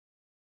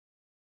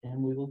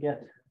And we will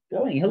get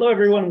going. Hello,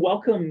 everyone.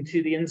 Welcome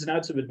to the ins and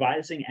outs of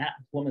advising at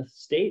Plymouth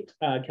State.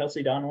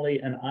 Kelsey Donnelly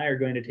and I are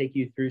going to take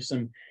you through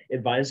some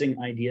advising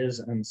ideas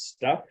and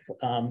stuff.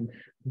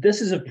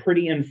 This is a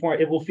pretty informal,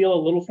 it will feel a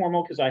little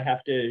formal because I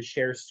have to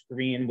share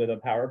screen with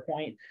a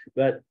PowerPoint,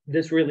 but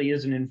this really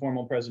is an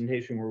informal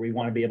presentation where we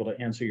want to be able to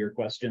answer your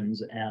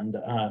questions and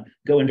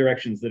go in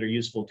directions that are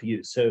useful to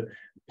you. So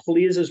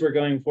please, as we're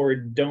going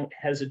forward, don't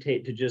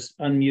hesitate to just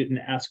unmute and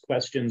ask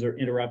questions or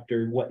interrupt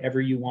or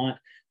whatever you want.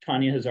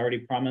 Tanya has already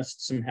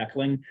promised some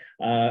heckling,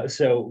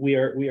 so we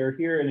are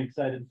here and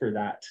excited for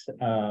that.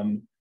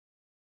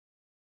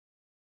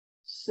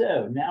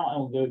 So now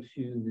I'll go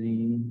to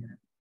the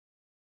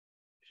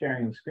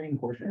sharing of screen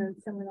portion. And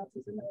someone else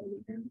is in the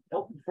meeting.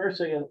 Oh,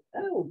 first I go,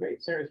 oh,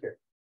 great, Sarah's here.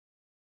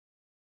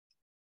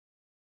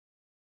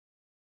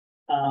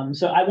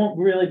 So I won't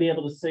really be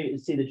able to see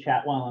the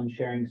chat while I'm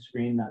sharing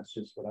screen. That's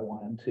just what I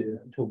wanted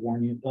to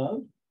warn you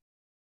of.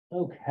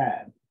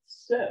 Okay,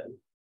 so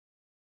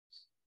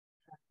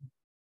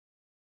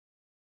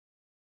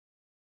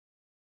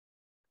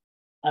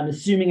I'm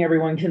assuming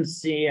everyone can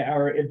see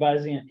our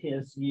advising at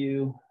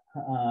PSU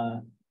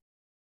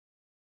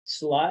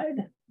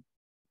slide.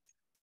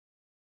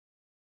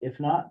 If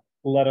not,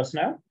 let us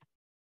know.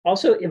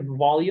 Also, if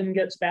volume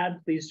gets bad,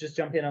 please just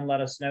jump in and let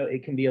us know.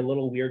 It can be a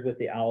little weird with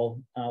the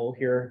owl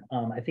here.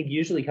 I think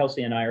usually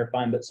Kelsey and I are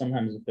fine, but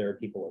sometimes if there are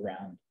people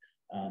around,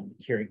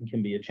 hearing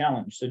can be a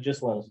challenge. So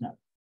just let us know.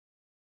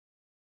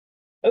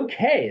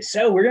 Okay,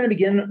 so we're going to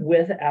begin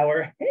with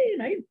our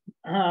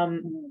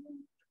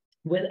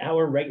with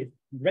our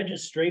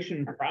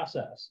registration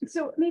process.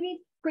 So maybe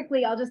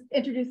quickly, I'll just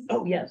introduce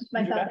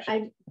myself.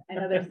 I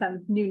know there's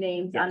some new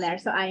names on there.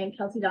 So I am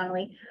Kelsey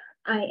Donnelly.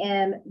 I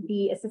am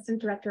the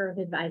Assistant Director of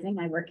Advising.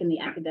 I work in the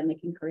Academic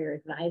and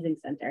Career Advising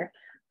Center.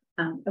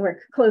 I work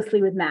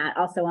closely with Matt,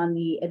 also on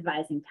the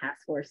advising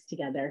task force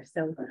together.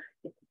 So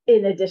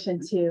in addition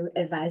to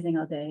advising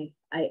all day,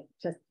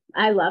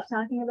 I love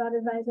talking about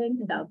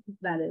advising. So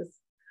that is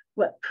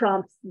what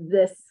prompts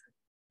this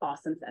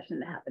awesome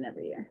session to happen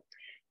every year.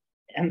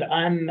 And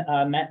I'm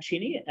Matt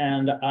Cheney,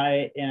 and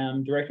I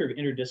am Director of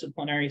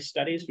Interdisciplinary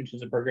Studies, which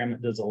is a program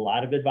that does a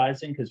lot of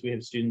advising because we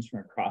have students from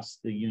across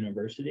the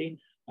university.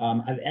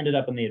 I've ended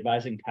up on the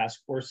advising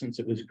task force since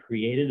it was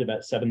created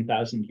about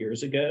 7,000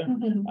 years ago.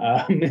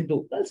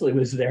 Leslie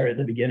was there at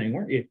the beginning,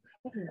 weren't you?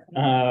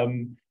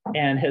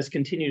 And has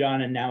continued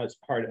on, and now it's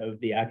part of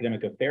the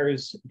Academic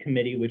Affairs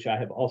Committee, which I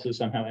have also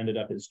somehow ended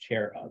up as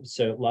chair of.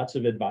 So lots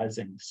of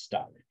advising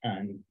stuff.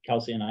 And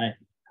Kelsey and I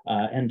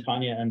and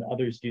Tanya and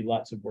others do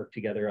lots of work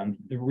together on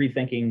the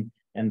rethinking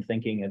and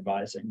thinking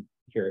advising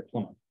here at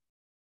Plymouth.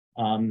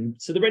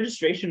 So the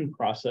registration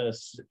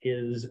process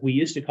is, we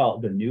used to call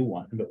it the new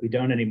one, but we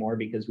don't anymore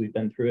because we've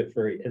been through it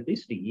for at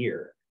least a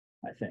year,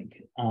 I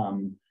think.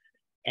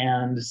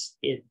 And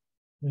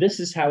this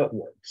is how it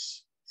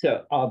works.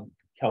 So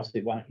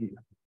Kelsey, why don't you?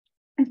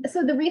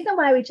 So the reason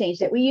why we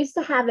changed it, we used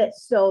to have it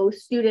so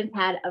students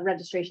had a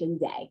registration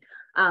day.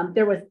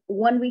 There was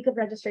 1 week of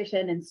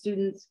registration and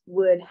students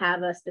would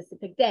have a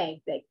specific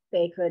day that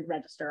they could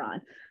register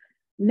on.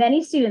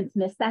 Many students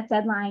missed that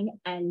deadline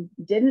and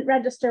didn't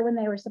register when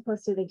they were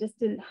supposed to. They just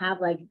didn't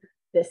have like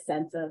this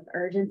sense of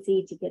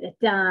urgency to get it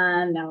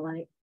done. They'll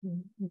like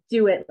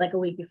do it like a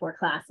week before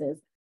classes.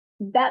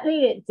 That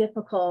made it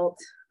difficult,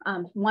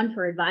 one,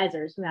 for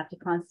advisors who have to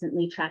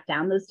constantly track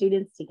down those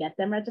students to get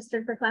them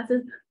registered for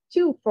classes.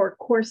 Two, for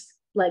course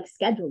like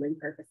scheduling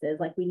purposes,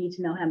 like we need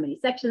to know how many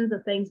sections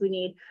of things we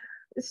need.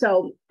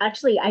 So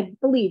actually, I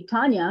believe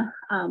Tanya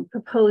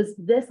proposed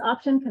this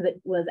option because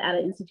it was at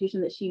an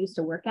institution that she used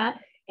to work at,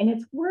 and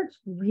it's worked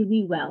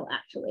really well,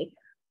 actually.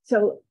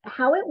 So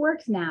how it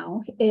works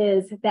now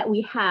is that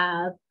we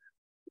have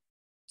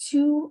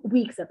 2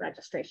 weeks of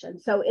registration.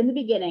 So in the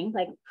beginning,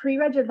 like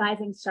pre-reg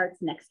advising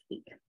starts next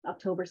week,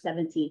 October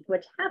 17th,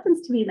 which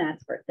happens to be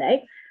Matt's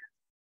birthday.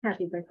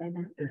 Happy birthday,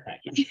 Matt.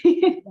 Thank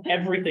you.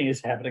 Everything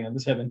is happening on the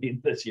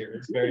 17th this year.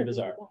 It's very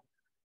bizarre.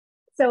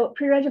 So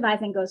pre-reg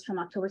advising goes from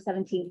October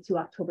 17th to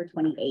October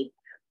 28th.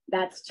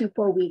 That's 2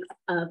 full weeks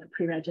of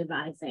pre-reg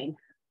advising.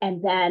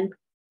 And then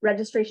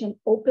registration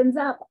opens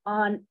up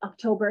on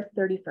October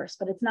 31st,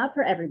 but it's not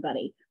for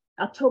everybody.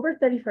 October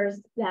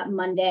 31st, that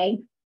Monday,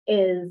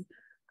 is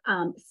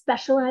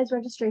specialized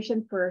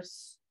registration for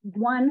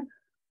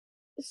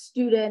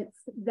students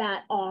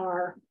that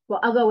are,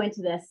 well, I'll go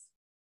into this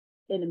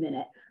in a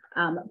minute,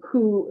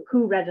 who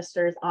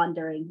registers on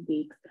during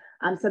weeks.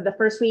 So the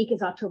first week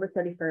is October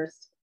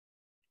 31st.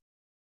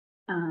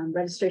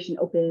 Registration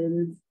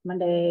opens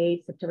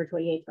Monday, September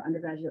 28th for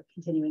undergraduate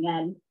continuing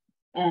ed,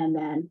 and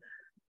then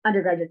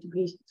undergraduate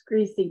degree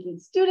seeking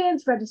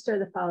students register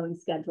the following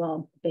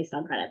schedule based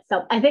on credits.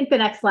 So I think the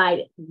next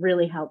slide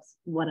really helps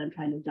what I'm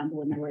trying to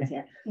jumble in my words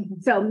here.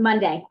 So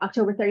Monday,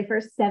 October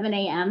 31st, 7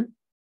 a.m.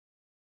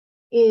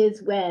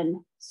 is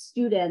when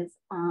students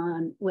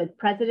with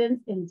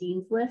presidents and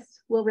dean's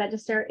list will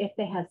register if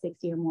they have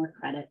 60 or more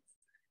credits.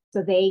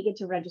 So they get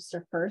to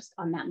register first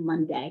on that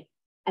Monday,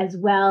 as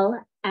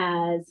well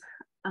as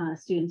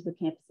students with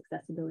campus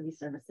accessibility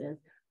services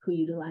who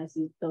utilize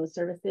those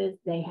services,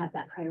 they have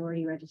that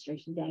priority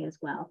registration day as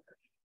well.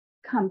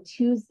 Come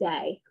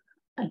Tuesday,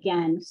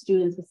 again,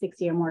 students with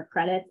 60 or more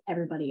credits,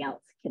 everybody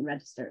else can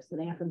register. So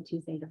they have from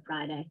Tuesday to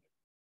Friday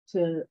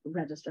to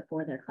register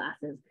for their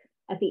classes.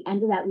 At the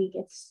end of that week,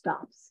 it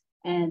stops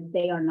and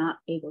they are not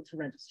able to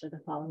register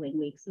the following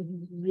week. So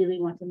you really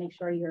want to make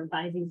sure your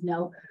advisees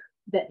know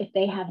that if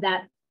they have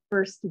that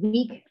first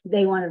week,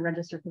 they want to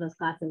register for those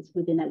classes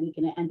within that week,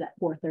 and it ends at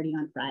 4:30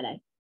 on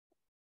Friday.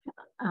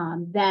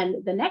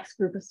 Then the next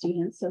group of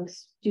students, so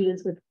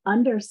students with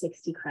under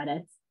 60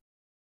 credits,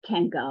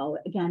 can go.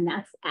 Again,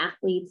 that's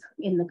athletes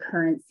in the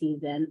current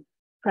season,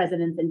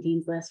 presidents and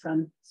dean's list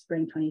from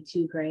spring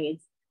 22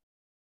 grades.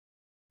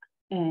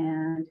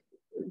 And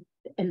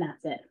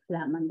that's it for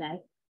that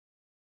Monday.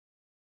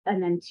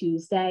 And then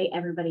Tuesday,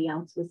 everybody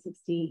else with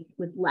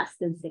less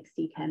than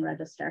 60 can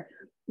register.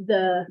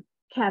 The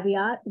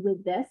caveat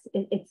with this,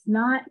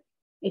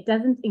 it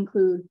doesn't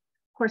include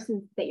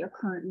courses that you're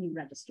currently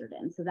registered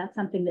in. So that's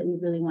something that we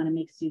really want to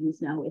make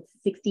students know. It's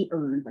 60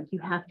 earned, like you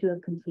have to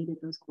have completed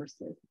those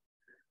courses.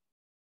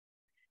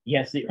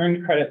 Yes, the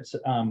earned credits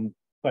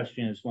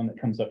question is one that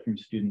comes up from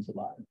students a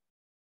lot.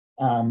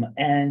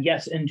 And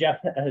yes, and Jeff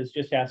has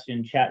just asked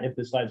in chat if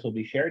the slides will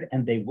be shared,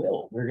 and they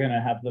will. We're going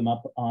to have them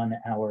up on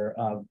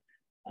our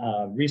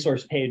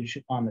resource page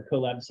on the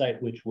CoLab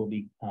site, which will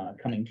be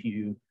coming to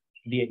you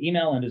via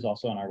email and is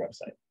also on our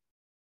website.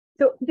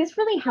 So this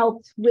really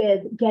helped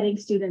with getting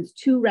students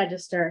to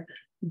register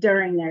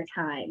during their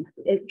time.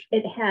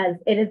 It has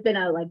been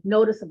a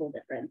noticeable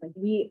difference. Like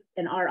we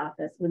in our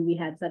office, when we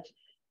had such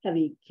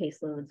heavy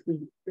caseloads, we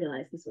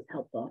realized this was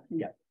helpful.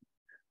 Yeah.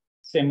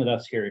 Same with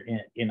us here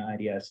in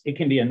IDS. It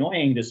can be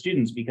annoying to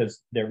students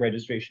because their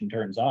registration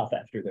turns off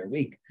after their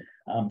week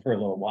for a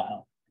little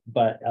while,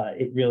 but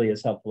it really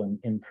is helpful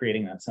in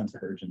creating that sense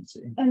of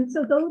urgency. And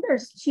so though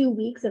there's 2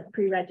 weeks of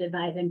pre-reg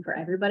advising for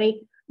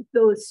everybody,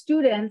 those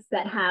students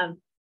that have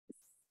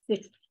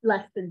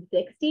less than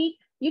 60,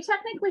 you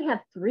technically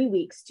have 3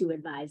 weeks to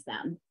advise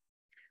them.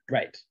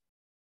 Right.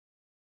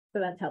 So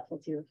that's helpful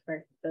too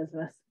for those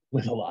of us.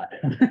 With a lot.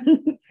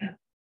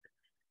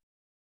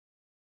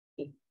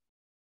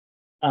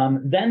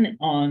 Then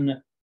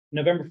on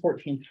November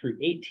 14th through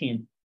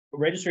 18th,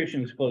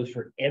 registration was closed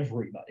for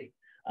everybody.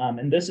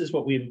 And this is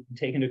what we've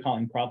taken to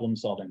calling problem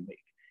solving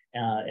week.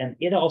 And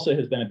it also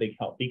has been a big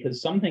help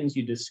because some things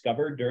you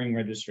discover during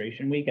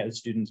registration week as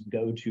students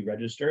go to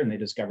register and they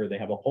discover they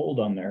have a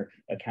hold on their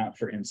account,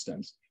 for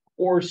instance,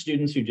 or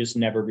students who just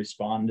never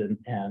respond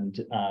and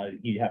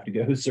you have to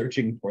go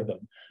searching for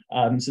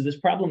them. So this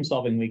problem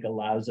solving week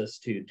allows us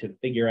to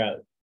figure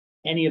out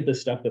any of the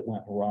stuff that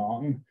went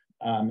wrong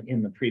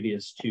in the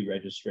previous 2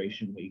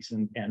 registration weeks.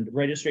 And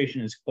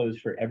registration is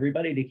closed for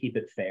everybody to keep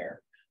it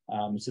fair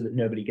so that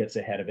nobody gets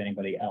ahead of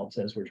anybody else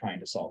as we're trying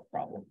to solve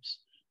problems.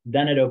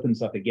 Then it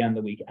opens up again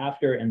the week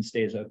after and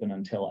stays open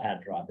until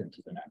add drop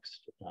into the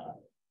next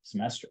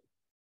semester.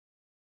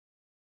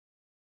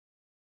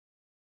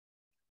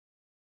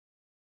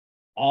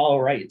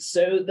 All right,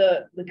 so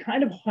the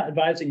kind of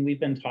advising we've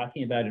been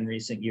talking about in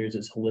recent years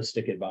is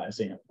holistic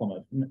advising at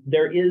Plymouth.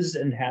 There is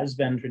and has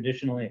been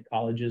traditionally at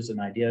colleges an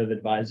idea of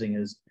advising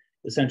is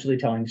essentially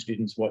telling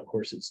students what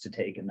courses to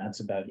take, and that's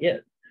about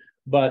it.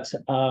 But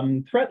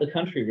throughout the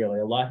country,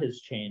 really, a lot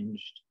has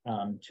changed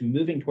to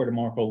moving toward a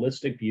more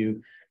holistic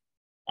view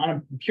on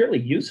a purely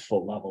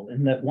useful level,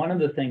 in that one of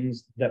the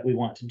things that we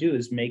want to do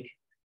is make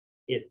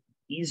it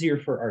easier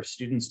for our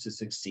students to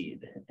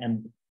succeed.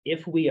 And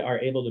if we are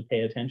able to pay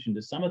attention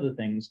to some of the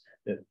things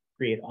that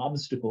create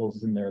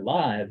obstacles in their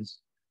lives,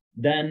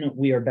 then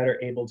we are better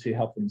able to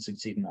help them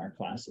succeed in our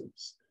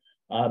classes.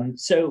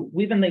 So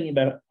we've been thinking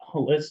about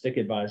holistic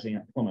advising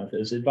at Plymouth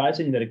as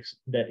advising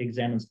that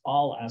examines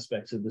all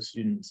aspects of the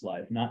student's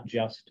life, not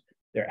just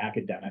their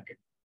academic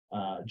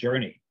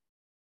journey.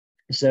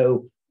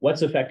 So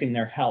what's affecting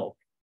their health?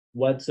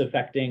 What's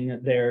affecting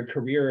their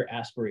career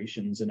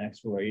aspirations and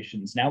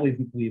explorations? Now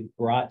we've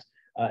brought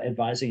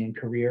advising and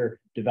career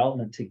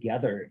development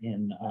together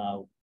in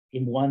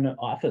one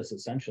office,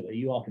 essentially.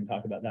 You all can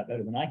talk about that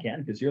better than I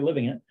can because you're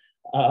living it.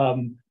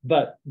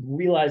 But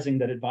realizing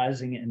that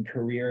advising and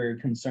career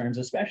concerns,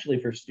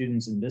 especially for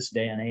students in this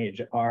day and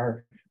age,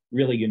 are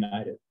really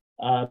united.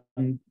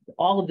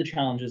 All of the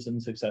challenges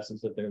and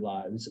successes of their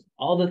lives,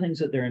 all the things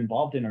that they're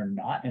involved in or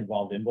not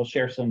involved in. We'll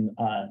share some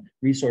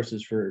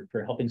resources for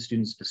helping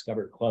students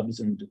discover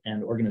clubs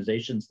and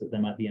organizations that they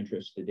might be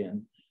interested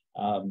in.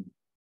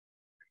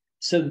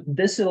 So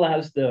this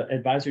allows the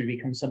advisor to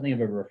become something of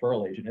a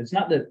referral agent. It's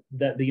not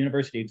that the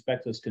university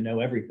expects us to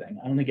know everything.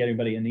 I don't think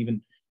anybody in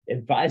even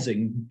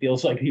advising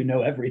feels like you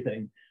know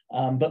everything,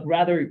 but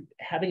rather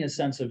having a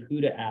sense of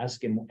who to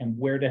ask and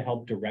where to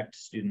help direct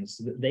students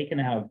so that they can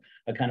have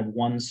a kind of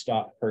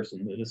one-stop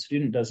person, that a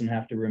student doesn't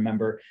have to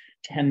remember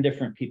 10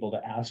 different people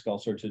to ask all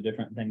sorts of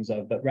different things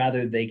of, but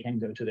rather they can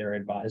go to their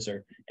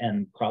advisor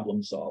and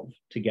problem solve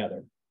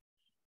together.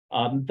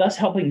 thus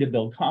helping to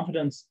build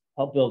confidence,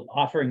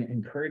 offering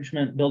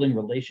encouragement, building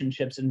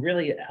relationships, and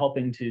really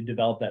helping to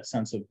develop that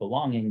sense of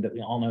belonging that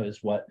we all know is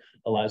what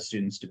allows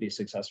students to be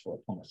successful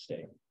at Plymouth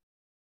State.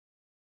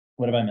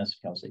 What have I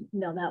missed, Kelsey?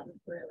 No, that was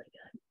really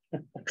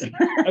good.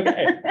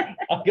 Okay,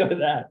 I'll go with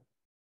that.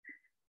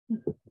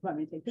 Want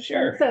me to take this?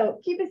 Sure. So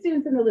keeping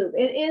students in the loop.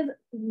 It is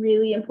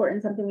really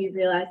important, something we've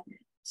realized,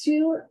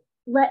 to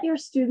let your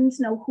students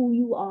know who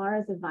you are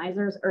as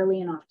advisors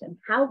early and often.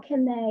 How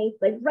can they,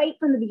 like right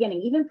from the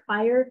beginning, even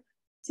prior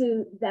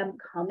to them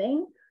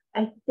coming,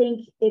 I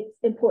think it's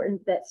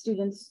important that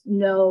students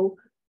know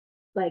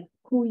like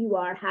who you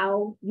are,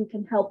 how you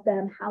can help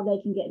them, how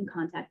they can get in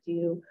contact with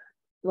you,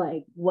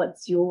 like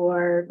what's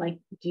your, like,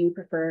 do you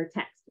prefer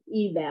text,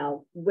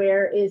 email,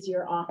 where is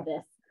your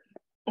office?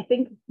 I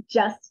think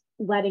just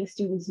letting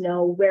students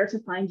know where to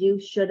find you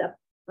should a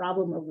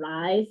problem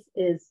arise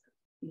is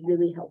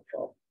really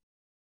helpful.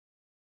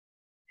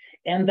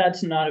 And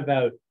that's not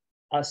about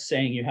us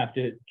saying you have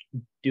to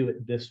do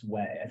it this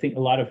way. I think a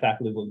lot of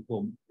faculty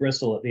will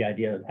bristle at the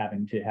idea of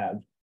having to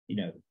have, you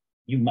know,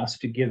 you must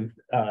give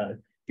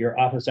your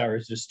office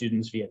hours to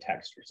students via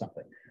text or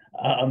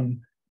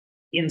something.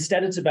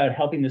 Instead, it's about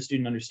helping the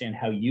student understand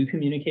how you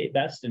communicate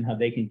best and how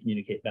they can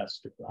communicate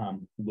best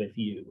with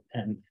you.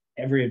 And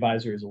every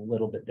advisor is a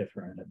little bit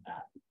different at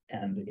that.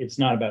 And it's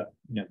not about,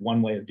 you know,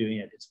 one way of doing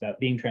it. It's about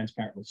being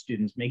transparent with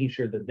students, making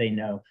sure that they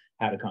know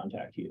how to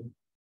contact you.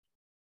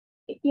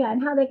 Yeah,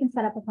 and how they can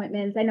set up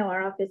appointments. I know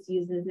our office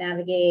uses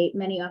Navigate.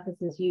 Many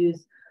offices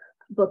use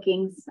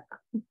bookings.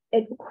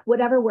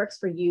 Whatever works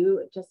for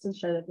you, just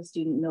ensure that the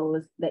student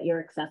knows that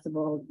you're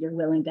accessible, you're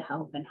willing to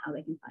help, and how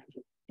they can find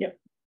you. Yep.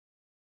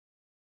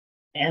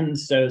 And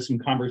so some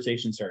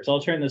conversation starters.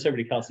 I'll turn this over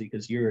to Kelsey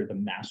because you're the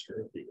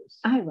master of these.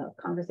 I love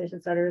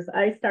conversation starters.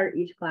 I start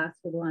each class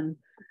with one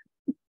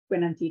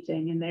when I'm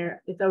teaching, and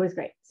it's always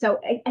great. So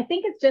I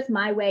think it's just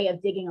my way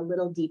of digging a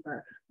little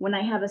deeper. When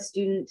I have a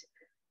student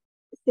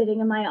sitting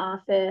in my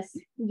office,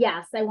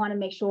 yes, I want to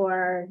make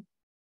sure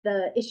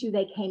the issue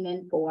they came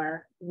in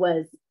for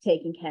was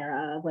taken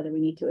care of, whether we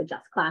need to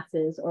adjust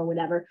classes or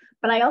whatever.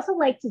 But I also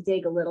like to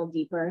dig a little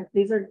deeper.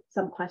 These are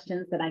some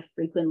questions that I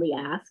frequently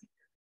ask.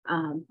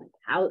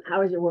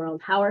 How is your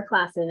world? How are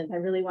classes? I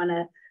really want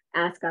to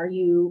ask, are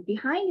you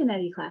behind in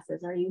any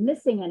classes? Are you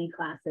missing any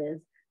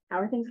classes? How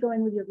are things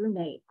going with your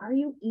roommate? Are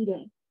you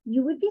eating?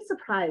 You would be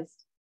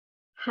surprised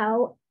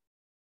how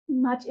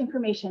much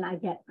information I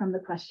get from the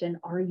question,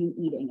 are you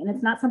eating? And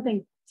it's not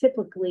something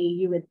typically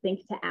you would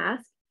think to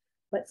ask,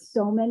 but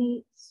so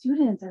many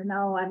students are,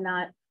 no, I'm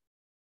not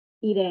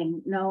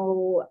eating.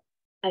 No,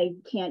 I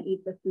can't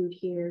eat the food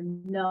here.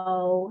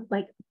 No,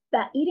 like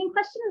that eating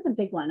question is a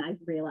big one, I've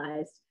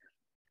realized.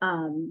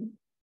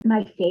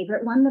 My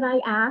favorite one that I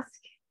ask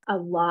a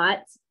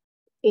lot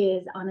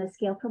is on a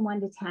scale from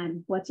 1 to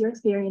 10, what's your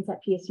experience at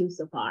PSU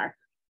so far?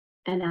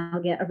 And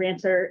I'll get a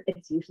answer,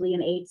 it's usually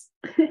an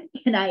 8,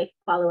 and I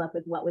follow up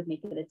with what would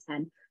make it a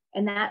 10.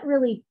 And that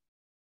really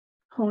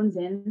hones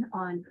in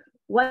on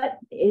what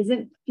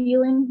isn't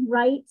feeling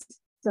right,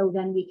 so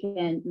then we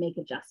can make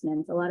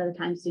adjustments. A lot of the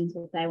time students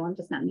will say, well, I'm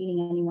just not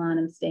meeting anyone,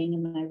 I'm staying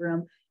in my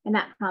room. And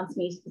that prompts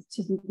me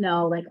to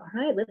know, like, all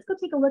right, let's go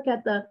take a look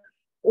at the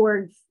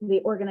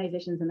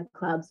organizations and the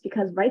clubs,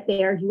 because right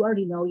there, you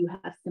already know you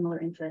have similar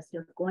interests.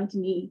 You're going to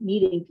be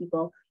meeting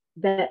people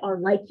that are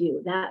like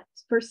you. That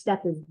first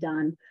step is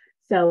done.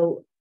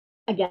 So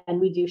again,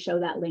 we do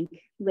show that link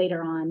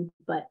later on,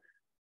 but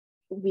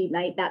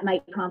that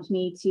might prompt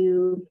me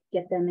to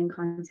get them in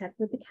contact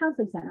with the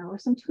counseling center or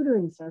some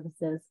tutoring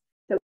services.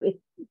 So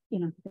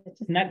and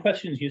that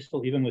question is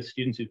useful even with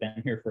students who've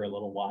been here for a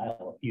little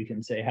while. You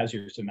can say, how's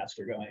your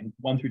semester going?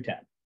 1 through 10,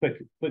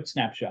 quick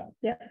snapshot.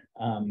 Yeah.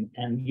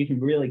 And you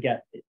can really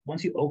get,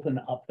 once you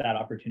open up that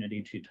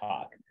opportunity to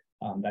talk,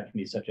 that can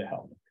be such a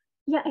help.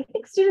 Yeah, I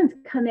think students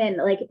come in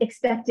like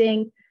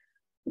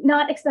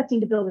not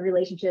expecting to build a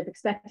relationship,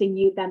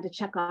 expecting them to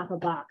check off a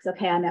box.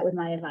 Okay, I met with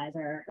my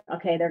advisor.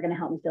 Okay, they're going to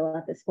help me fill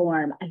out this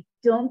form. I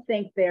don't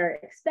think they're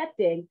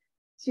expecting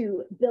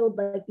to build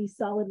like these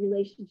solid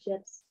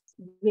relationships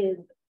with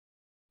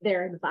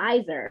their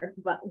advisor.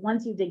 But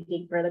once you dig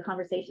deeper, the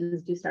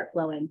conversations do start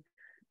flowing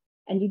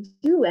and you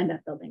do end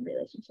up building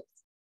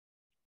relationships.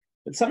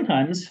 But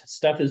sometimes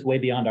stuff is way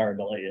beyond our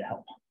ability to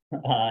help.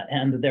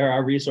 And there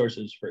are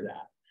resources for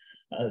that.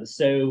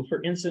 So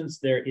for instance,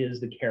 there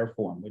is the care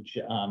form, which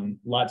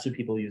lots of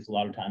people use a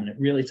lot of time, and it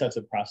really sets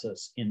a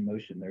process in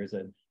motion. There's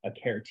a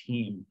care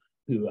team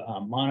who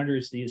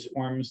monitors these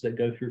forms that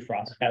go through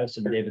Frost House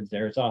and David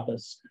Zare's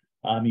office.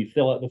 You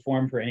fill out the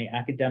form for any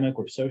academic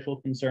or social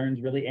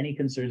concerns, really any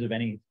concerns of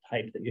any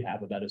type that you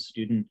have about a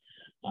student.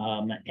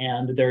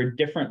 And there are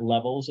different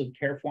levels of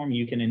care form.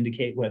 You can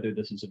indicate whether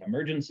this is an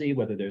emergency,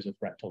 whether there's a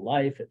threat to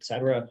life, et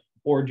cetera,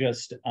 or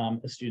just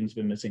a student's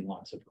been missing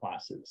lots of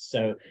classes.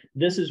 So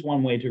this is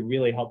one way to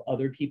really help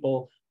other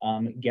people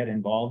get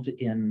involved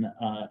in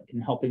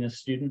helping a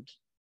student.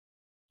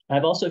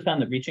 I've also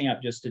found that reaching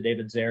out just to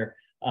David Zare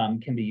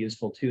can be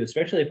useful too,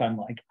 especially if I'm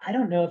like, I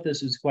don't know if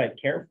this is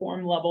quite care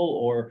form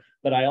level,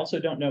 but I also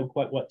don't know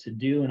quite what to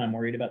do and I'm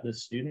worried about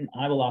this student.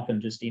 I will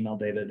often just email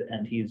David,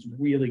 and he's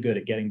really good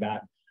at getting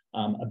back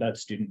about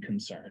student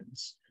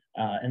concerns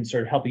and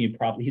sort of helping you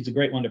he's a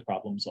great one to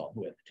problem solve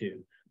with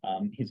too.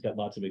 He's got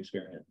lots of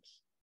experience.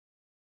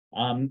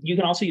 You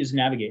can also use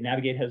Navigate.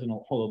 Navigate has a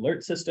whole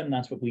alert system.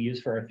 That's what we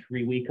use for our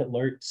 3-week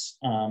alerts.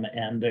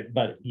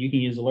 But you can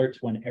use alerts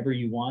whenever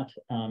you want.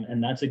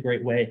 And that's a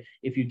great way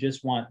if you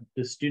just want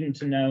the student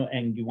to know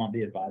and you want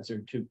the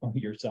advisor to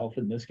yourself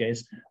in this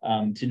case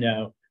to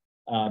know.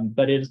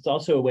 But it's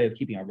also a way of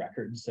keeping a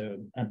record. So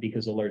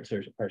because alerts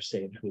are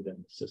saved within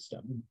the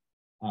system.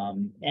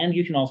 And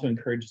you can also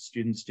encourage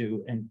students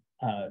to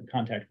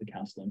contact the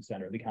counseling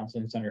center. The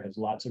counseling center has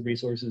lots of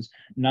resources,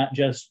 not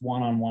just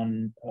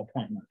one-on-one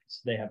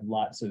appointments. They have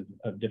lots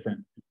of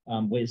different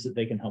ways that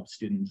they can help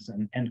students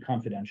and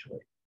confidentially.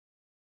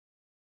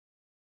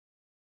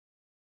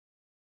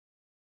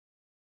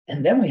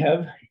 And then we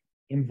have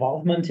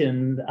involvement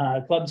in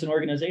clubs and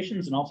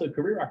organizations and also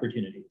career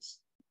opportunities.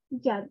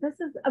 Yeah, this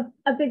is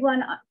a big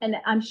one, and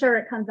I'm sure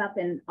it comes up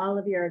in all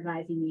of your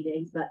advising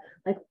meetings, but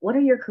like, what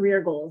are your career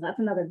goals? That's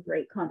another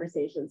great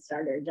conversation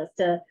starter, just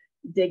to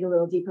dig a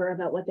little deeper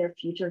about what their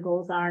future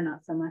goals are,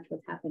 not so much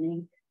what's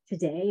happening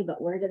today,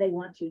 but where do they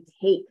want to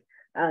take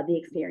the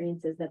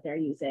experiences that they're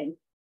using?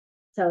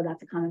 So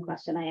that's a common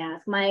question I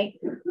ask. My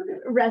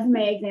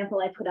resume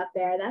example I put up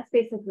there, that's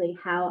basically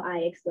how I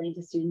explain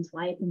to students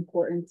why it's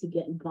important to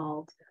get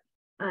involved.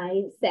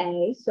 I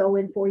say, so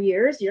in 4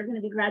 years, you're going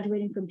to be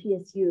graduating from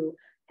PSU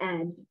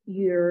and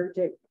your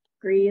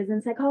degree is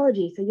in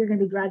psychology. So you're going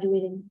to be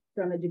graduating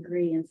from a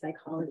degree in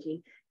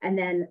psychology. And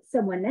then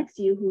someone next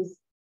to you who's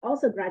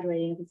also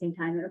graduating at the same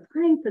time and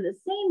applying for the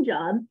same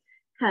job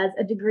has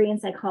a degree in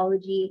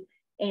psychology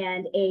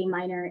and a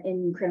minor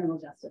in criminal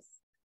justice.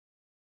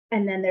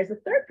 And then there's a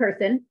third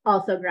person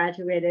also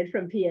graduated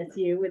from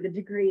PSU with a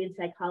degree in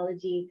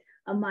psychology,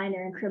 a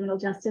minor in criminal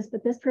justice,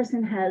 but this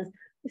person has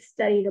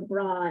studied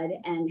abroad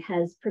and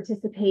has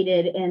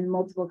participated in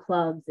multiple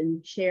clubs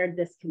and chaired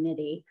this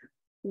committee.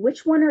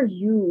 Which one are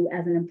you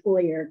as an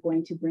employer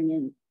going to bring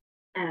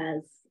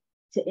in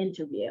to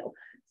interview?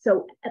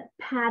 So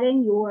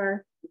padding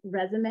your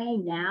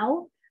resume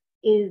now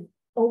is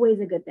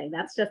always a good thing.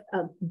 That's just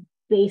a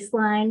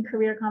baseline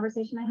career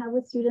conversation I have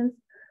with students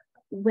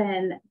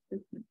when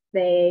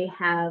they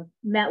have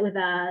met with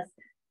us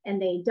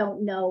and they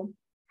don't know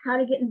how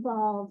to get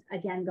involved.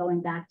 Again,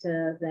 going back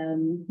to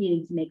them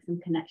needing to make some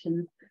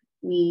connections,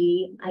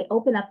 I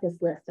open up this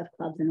list of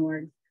clubs and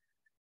orgs.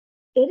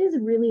 It is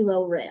really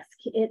low risk.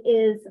 It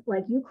is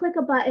like you click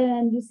a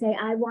button, you say,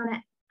 I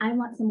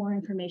want some more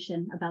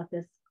information about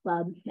this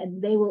club,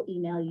 and they will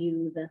email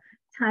you the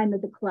time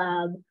of the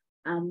club,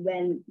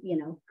 when,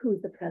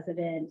 who's the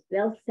president.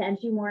 They'll send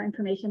you more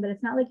information, but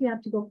it's not like you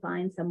have to go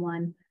find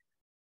someone.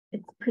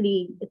 It's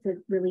a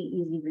really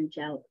easy reach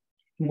out.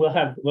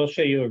 We'll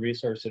show you a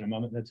resource in a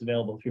moment that's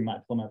available through My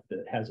Plymouth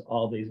that has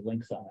all these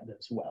links on it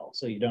as well.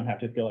 So you don't have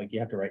to feel like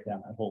you have to write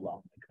down that whole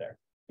long link there.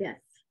 Yes.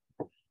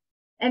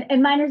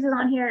 And minors is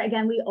on here.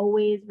 Again, we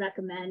always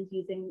recommend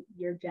using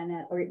your Gen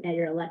Ed or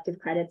your elective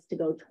credits to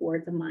go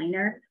towards a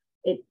minor.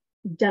 It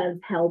does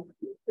help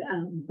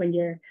when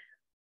you're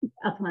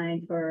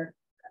applying for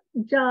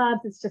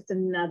jobs. It's just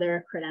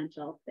another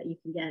credential that you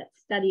can get.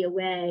 Study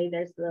away,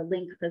 there's the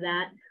link for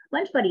that.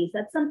 Lunch buddies,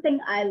 that's something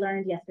I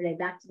learned yesterday,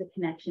 back to the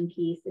connection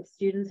piece. If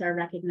students are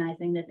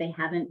recognizing that they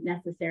haven't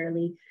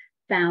necessarily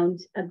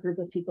found a group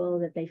of people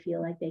that they feel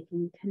like they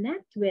can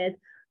connect with,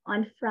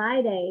 on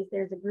Fridays,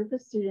 there's a group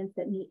of students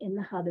that meet in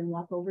the hub and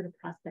walk over to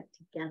Prospect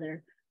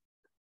together.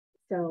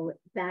 So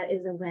that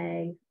is a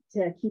way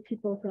to keep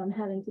people from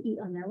having to eat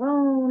on their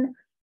own.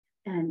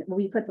 And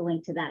we put the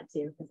link to that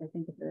too, because I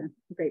think it's a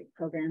great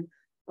program.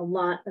 A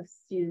lot of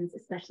students,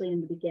 especially in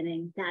the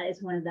beginning, that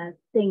is one of the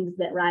things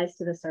that rise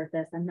to the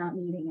surface. I'm not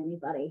meeting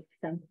anybody.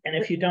 So. And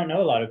if you don't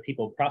know a lot of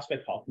people,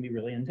 Prospect Hall can be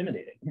really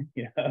intimidating.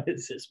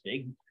 It's this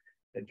big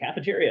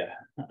cafeteria.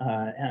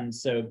 And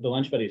so the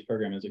Lunch Buddies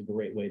program is a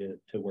great way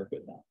to work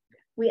with them.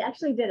 We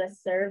actually did a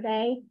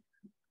survey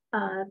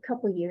a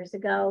couple of years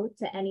ago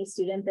to any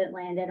student that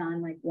landed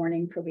on like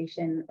warning,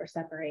 probation, or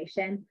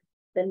separation.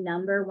 The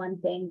number one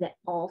thing that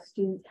all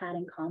students had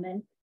in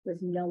common was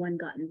no one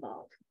got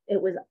involved.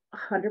 It was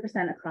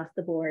 100% across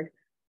the board.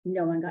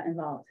 No one got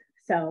involved.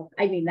 So,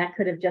 I mean, that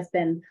could have just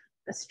been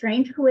a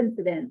strange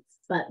coincidence,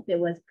 but it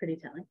was pretty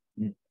telling.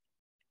 Mm.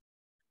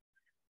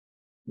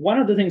 One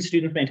of the things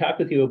students may talk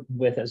with you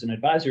with as an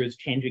advisor is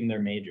changing their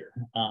major.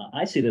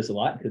 I see this a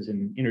lot because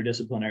in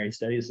interdisciplinary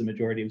studies, the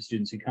majority of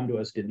students who come to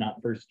us did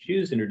not first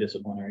choose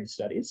interdisciplinary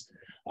studies.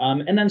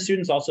 And then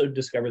students also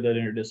discover that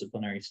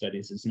interdisciplinary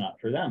studies is not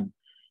for them.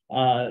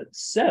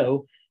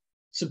 So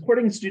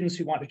supporting students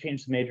who want to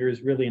change the major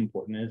is really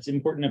important. And it's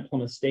important at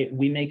Plymouth State.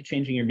 We make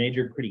changing your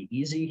major pretty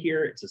easy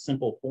here. It's a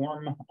simple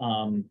form.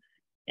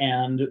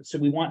 And so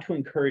we want to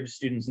encourage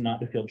students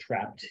not to feel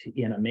trapped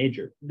in a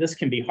major. This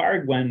can be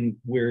hard when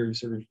we're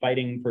sort of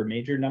fighting for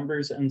major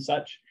numbers and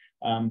such.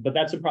 But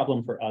that's a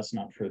problem for us,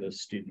 not for the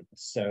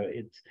students. So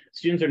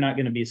students are not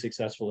going to be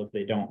successful if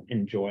they don't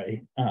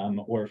enjoy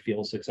or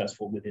feel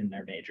successful within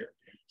their major.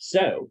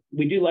 So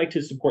we do like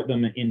to support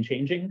them in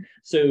changing.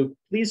 So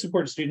please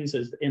support students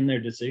in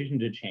their decision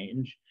to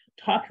change.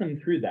 Talk them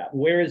through that.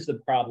 Where is the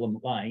problem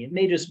lying? It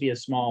may just be a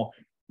small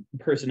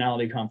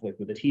personality conflict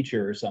with a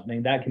teacher or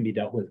something that can be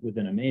dealt with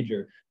within a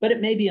major, but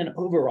it may be an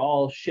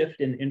overall shift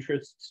in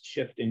interests,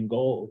 shift in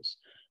goals.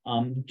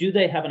 Do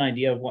they have an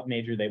idea of what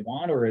major they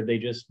want, or are they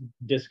just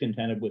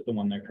discontented with the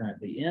one they're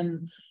currently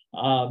in?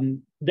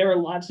 There are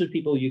lots of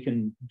people you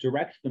can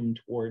direct them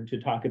toward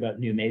to talk about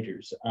new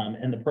majors,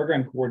 and the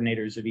program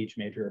coordinators of each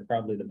major are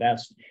probably the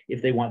best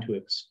if they want to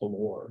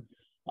explore.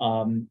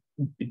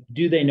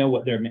 Do they know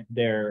what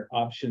their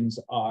options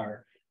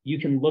are? You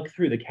can look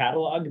through the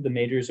catalog. The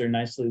majors are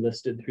nicely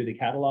listed through the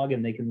catalog,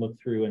 and they can look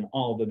through in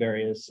all the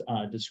various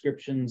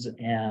descriptions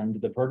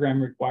and the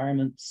program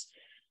requirements.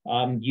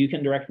 You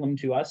can direct them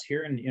to us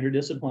here in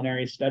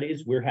Interdisciplinary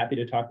Studies. We're happy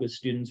to talk with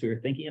students who are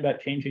thinking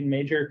about changing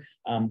major,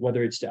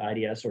 whether it's to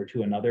IDS or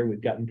to another.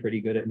 We've gotten pretty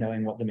good at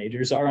knowing what the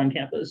majors are on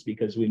campus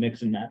because we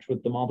mix and match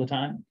with them all the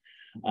time.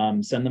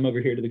 Send them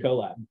over here to the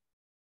CoLab.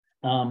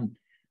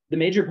 The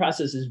major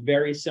process is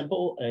very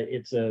simple.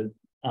 It's a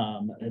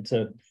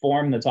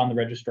form that's on the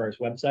registrar's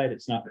website.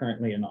 It's not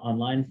currently an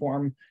online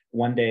form.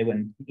 One day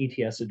when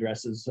ETS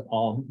addresses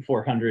all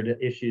 400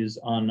 issues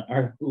on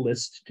our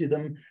list to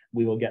them,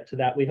 we will get to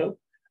that, we hope.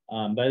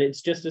 But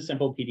it's just a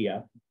simple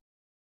PDF.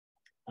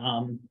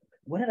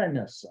 What did I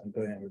miss? I'm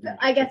going over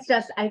I guess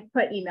I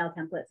put email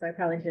template, so I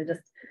probably should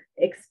just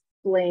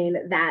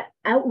explain that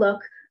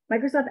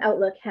Microsoft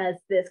Outlook has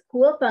this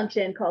cool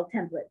function called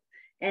templates.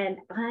 And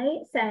I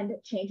send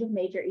change of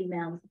major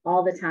emails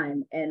all the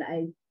time. And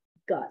I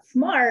got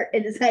smart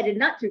and decided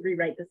not to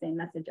rewrite the same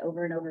message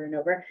over and over and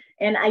over.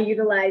 And I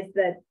utilize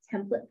the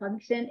template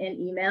function in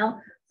email.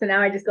 So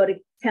now I just go to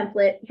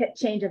template, hit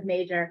change of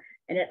major,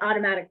 and it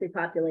automatically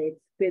populates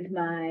with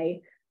my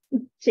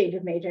change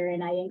of major.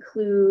 And I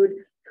include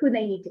who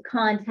they need to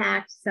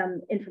contact, some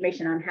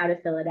information on how to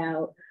fill it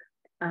out,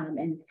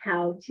 and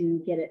how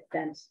to get it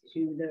sent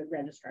to the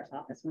registrar's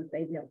office once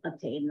they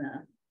obtain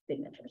the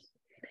signatures.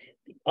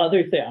 The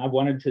other thing I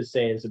wanted to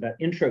say is about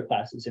intro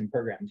classes in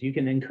programs. You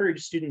can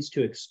encourage students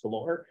to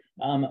explore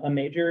a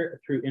major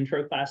through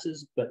intro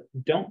classes, but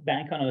don't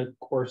bank on a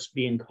course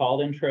being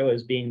called intro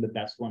as being the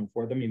best one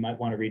for them. You might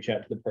want to reach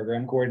out to the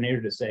program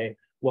coordinator to say,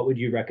 what would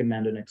you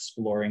recommend an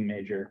exploring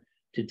major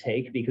to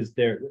take? Because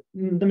the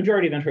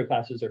majority of intro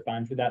classes are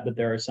fine for that, but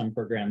there are some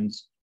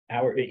programs,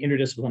 our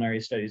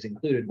interdisciplinary studies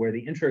included, where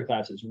the intro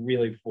class is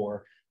really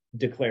for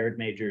declared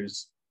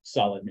majors,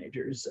 solid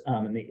majors,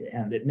 and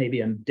it may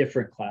be a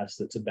different class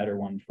that's a better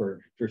one for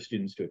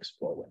students to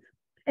explore with.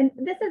 And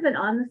this isn't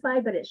on the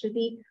slide, but it should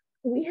be.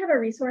 We have a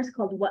resource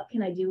called What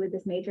Can I Do with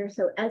This Major?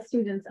 So as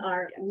students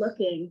are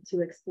looking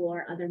to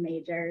explore other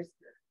majors,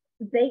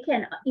 they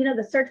can,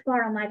 the search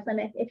bar on My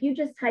Plymouth, if you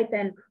just type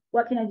in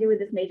what can I do with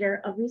this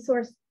major, a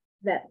resource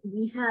that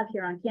we have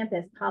here on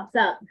campus pops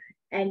up,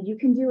 and you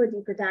can do a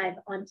deeper dive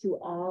onto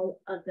all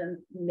of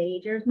the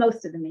majors,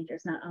 most of the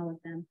majors, not all of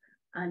them,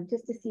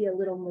 just to see a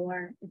little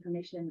more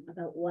information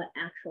about what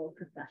actual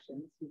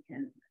professions you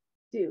can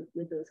do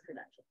with those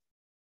credentials.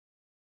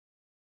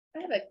 I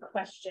have a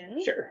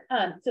question. Sure.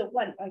 So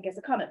one, I guess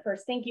a comment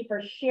first. Thank you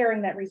for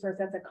sharing that resource.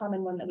 That's a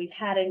common one that we've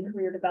had in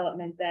career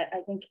development that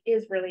I think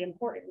is really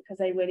important,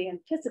 because I would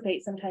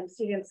anticipate sometimes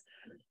students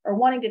are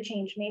wanting to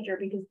change major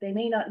because they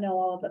may not know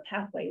all of the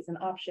pathways and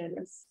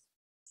options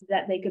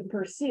that they could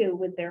pursue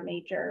with their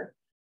major.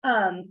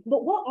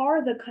 But what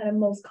are the kind of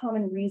most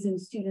common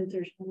reasons students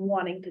are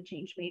wanting to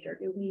change major?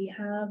 Do we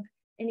have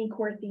any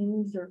core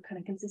themes or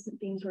kind of consistent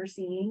themes we're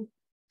seeing?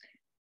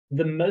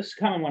 The most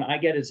common one I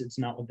get is it's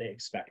not what they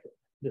expected,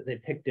 that they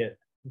picked it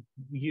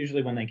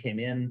usually when they came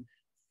in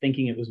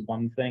thinking it was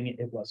one thing,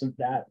 it wasn't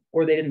that,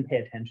 or they didn't pay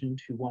attention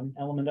to one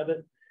element of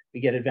it. We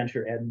get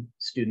adventure ed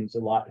students a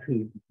lot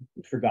who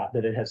forgot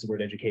that it has the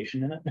word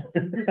education in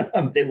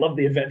it. They love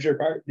the adventure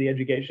part, the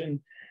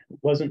education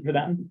wasn't for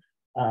them.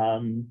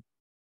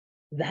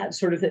 That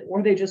sort of thing,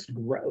 or they just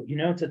grow.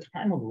 It's a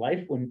time of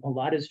life when a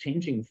lot is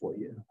changing for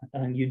you.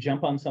 You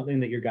jump on something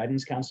that your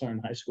guidance counselor in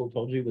high school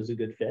told you was a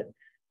good fit,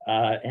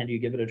 and you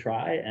give it a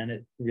try, and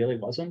it really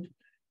wasn't.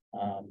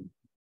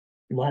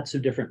 Lots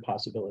of different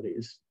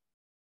possibilities.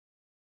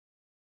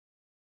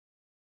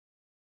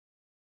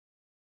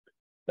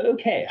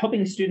 Okay,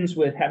 helping students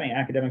with having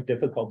academic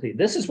difficulty.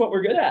 This is what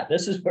we're good at.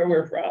 This is where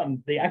we're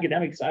from. The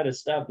academic side of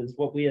stuff is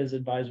what we as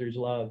advisors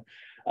love.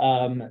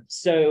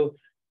 So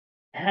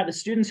have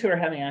students who are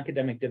having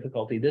academic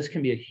difficulty, this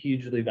can be a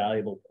hugely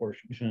valuable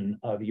portion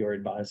of your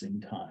advising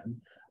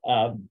time.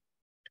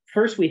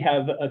 First, we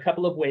have a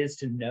couple of ways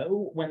to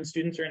know when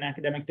students are in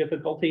academic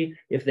difficulty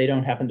if they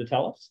don't happen to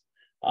tell us.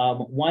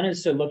 One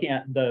is to looking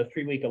at the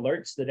 3-week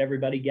alerts that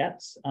everybody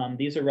gets.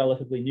 These are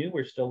relatively new.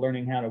 We're still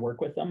learning how to work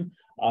with them,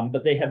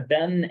 but they have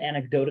been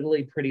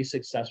anecdotally pretty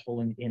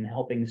successful in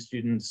helping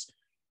students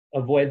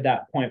avoid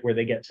that point where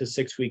they get to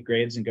 6-week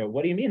grades and go,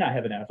 what do you mean I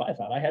have an F? I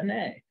thought I had an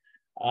A.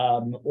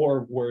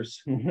 or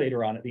worse,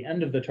 later on at the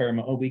end of the term,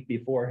 a week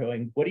before,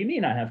 going, what do you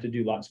mean I have to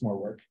do lots more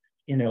work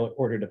in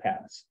order to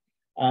pass?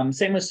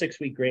 Same with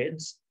 6-week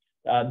grades.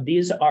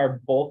 These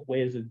are both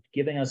ways of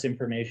giving us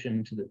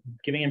information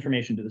giving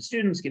information to the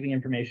students, giving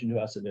information to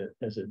us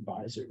as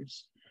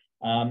advisors.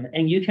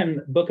 And you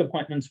can book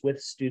appointments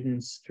with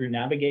students through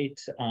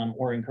Navigate,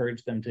 or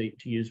encourage them to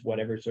use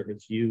whatever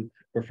service you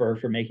prefer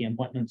for making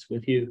appointments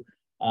with you,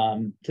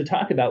 to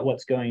talk about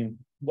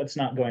what's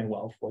not going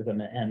well for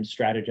them and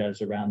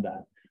strategize around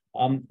that.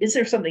 Is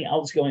there something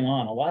else going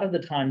on? A lot of the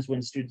times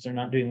when students are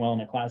not doing well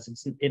in a class,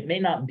 it may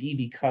not be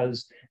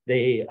because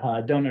they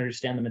don't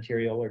understand the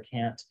material or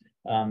can't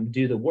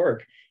do the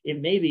work.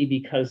 It may be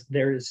because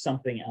there is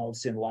something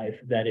else in life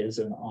that is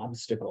an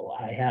obstacle.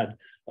 I had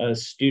a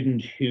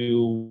student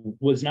who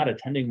was not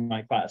attending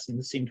my class, and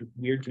this seemed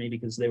weird to me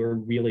because they were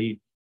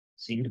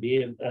seemed to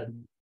be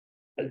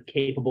a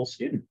capable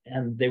student,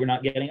 and they were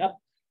not getting up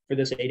for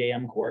this 8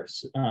 a.m.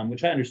 course,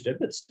 which I understood,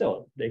 but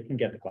still they can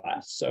get to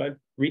class. So I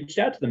reached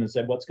out to them and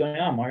said, what's going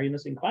on? Why are you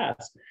missing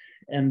class?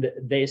 And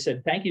they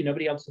said, thank you,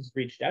 nobody else has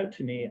reached out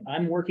to me.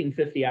 I'm working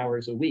 50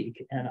 hours a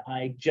week and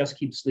I just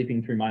keep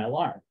sleeping through my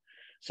alarm.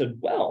 So,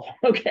 well,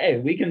 okay,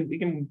 we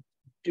can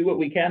do what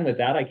we can with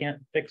that. I can't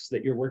fix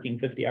that you're working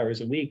 50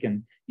 hours a week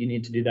and you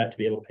need to do that to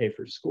be able to pay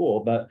for school,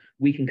 but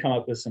we can come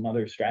up with some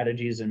other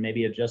strategies and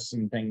maybe adjust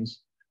some things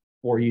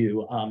for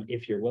you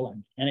if you're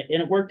willing. And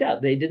it worked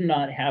out. They did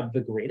not have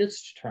the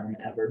greatest term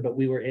ever, but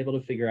we were able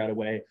to figure out a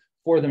way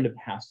for them to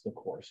pass the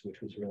course,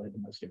 which was really the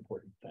most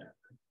important thing.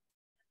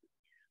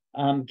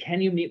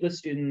 Can you meet with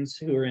students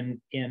who are in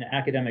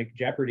academic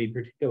jeopardy,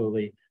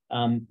 particularly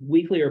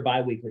weekly or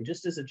bi-weekly,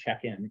 just as a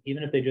check-in,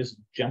 even if they just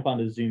jump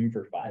onto Zoom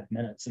for 5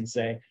 minutes and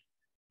say,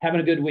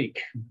 having a good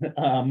week,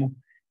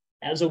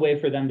 as a way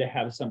for them to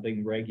have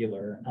something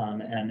regular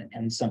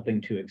and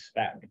something to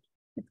expect.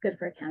 It's good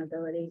for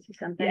accountability. So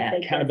sometimes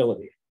they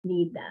accountability.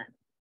 Need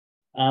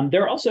that.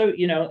 There are also,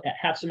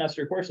 half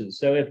semester courses.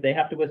 So if they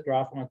have to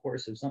withdraw from a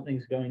course, if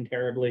something's going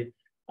terribly,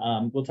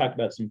 we'll talk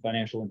about some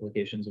financial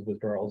implications of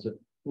withdrawals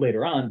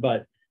later on,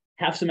 but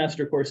half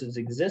semester courses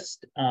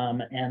exist,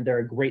 and they're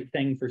a great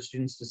thing for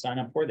students to sign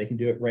up for. They can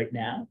do it right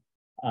now.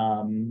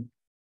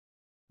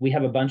 We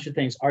have a bunch of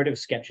things. Art of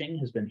Sketching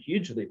has been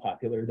hugely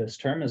popular this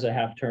term as a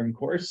half-term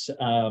course.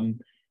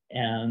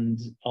 And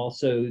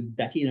also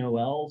Becky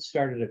Noel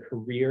started a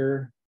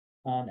career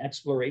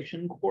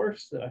exploration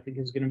course that I think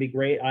is going to be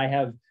great. I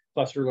have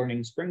Cluster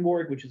Learning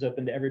Springboard, which is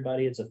open to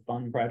everybody. It's a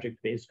fun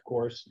project-based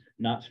course,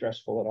 not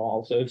stressful at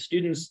all. So if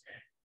students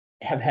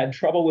have had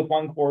trouble with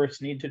one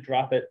course, need to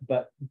drop it,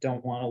 but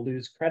don't want to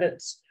lose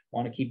credits,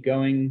 want to keep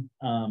going,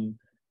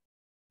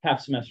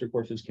 half semester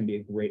courses can be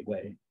a great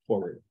way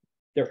forward.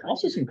 There are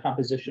also some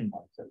composition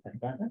ones, I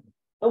think, aren't there?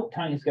 Oh,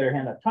 Tanya's got her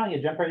hand up.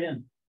 Tanya, jump right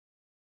in.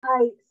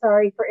 Hi,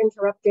 sorry for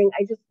interrupting.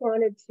 I just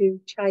wanted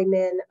to chime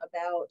in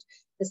about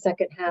the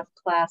second half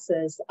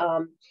classes.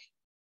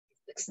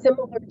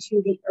 Similar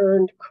to the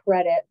earned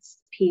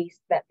credits piece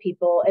that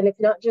people, and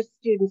it's not just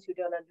students who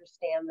don't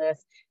understand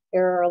this,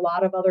 there are a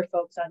lot of other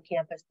folks on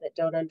campus that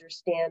don't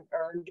understand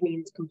earned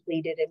means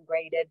completed and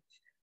graded.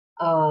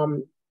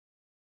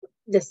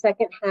 The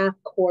second half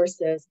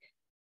courses,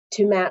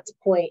 to Matt's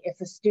point, if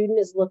a student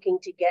is looking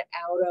to get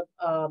out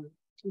of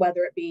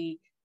whether it be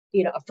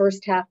a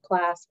first half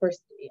class,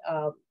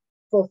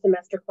 full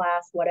semester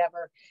class,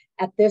 whatever.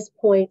 At this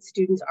point,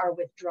 students are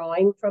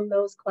withdrawing from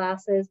those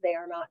classes. They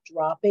are not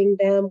dropping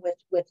them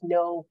with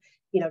no,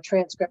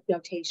 transcript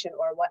notation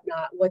or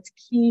whatnot. What's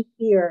key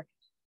here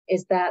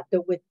is that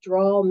the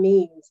withdrawal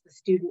means the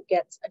student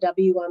gets a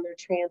W on their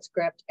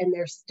transcript and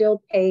they're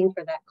still paying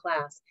for that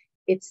class.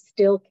 It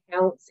still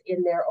counts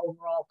in their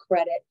overall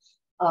credit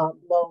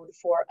load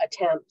for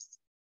attempts.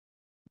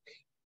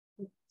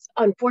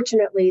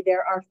 Unfortunately,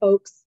 there are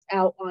folks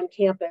out on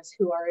campus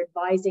who are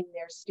advising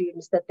their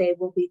students that they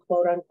will be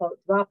quote unquote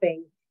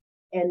dropping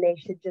and they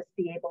should just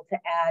be able to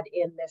add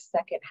in this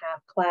second half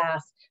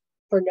class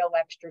for no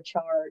extra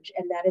charge.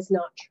 And that is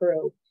not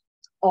true.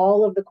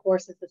 All of the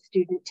courses the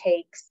student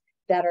takes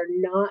that are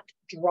not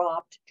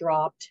dropped,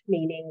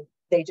 meaning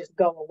they just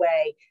go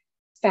away,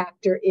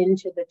 factor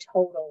into the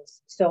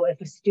totals. So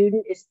if a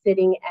student is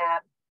sitting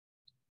at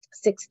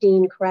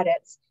 16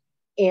 credits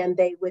and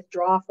they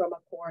withdraw from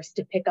a course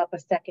to pick up a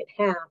second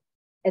half,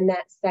 and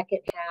that second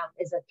half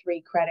is a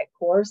 3-credit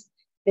course,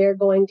 they're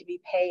going to be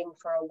paying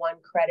for a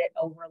 1-credit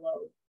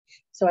overload.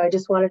 So I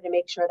just wanted to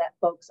make sure that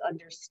folks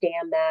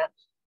understand that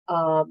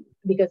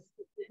because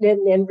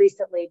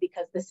recently,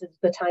 because this is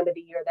the time of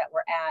the year that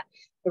we're at,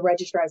 the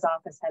registrar's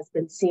office has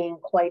been seeing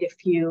quite a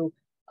few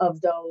of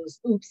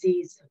those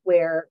oopsies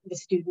where the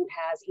student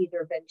has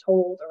either been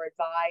told or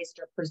advised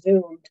or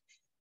presumed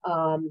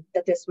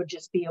that this would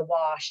just be a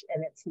wash,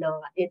 and it's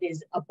not. It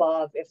is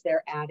above if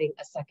they're adding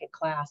a second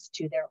class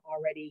to their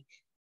already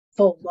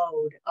full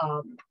load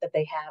that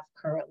they have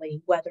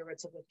currently, whether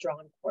it's a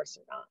withdrawn course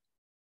or not.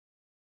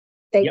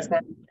 Thanks,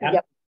 Yep. Matt.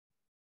 Yep.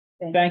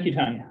 Thank you,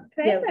 Tanya.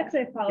 Can I ask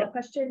actually a follow-up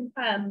question?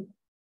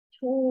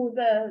 To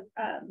the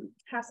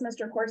half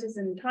semester courses,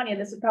 and Tanya,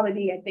 this would probably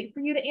be, I think,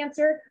 for you to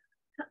answer.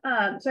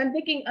 So I'm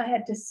thinking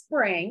ahead to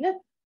spring.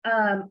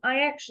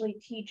 I actually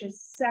teach a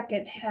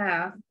second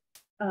half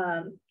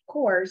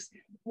course.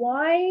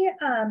 Why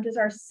does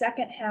our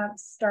second half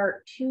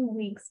start 2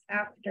 weeks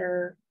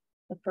after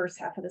the first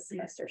half of the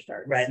semester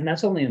starts? Right, and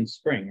that's only in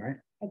spring, right?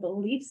 I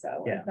believe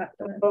so. Yeah.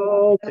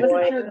 Oh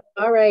boy.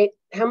 All right.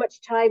 How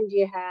much time do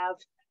you have?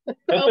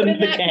 Open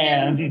the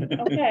can.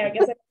 Okay, I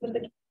guess I opened the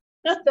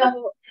can.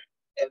 So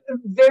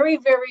very,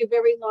 very,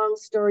 very long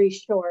story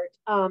short.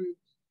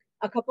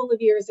 A couple of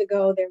years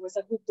ago, there was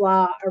a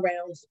hoopla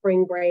around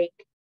spring break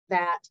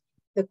that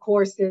the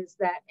courses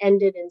that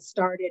ended and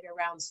started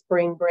around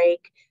spring break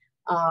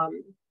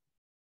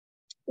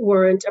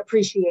weren't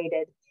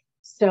appreciated.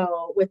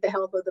 So with the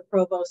help of the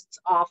provost's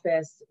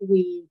office,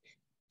 we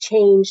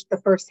changed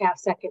the first half,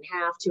 second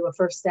half to a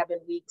first 7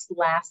 weeks,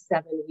 last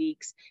 7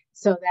 weeks,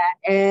 so that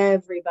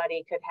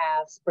everybody could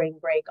have spring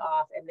break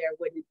off and there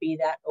wouldn't be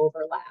that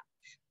overlap.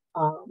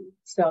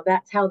 So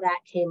that's how that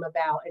came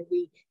about. And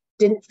we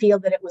didn't feel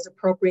that it was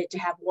appropriate to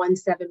have 1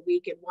 7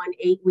 week and 1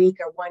 8 week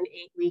or 1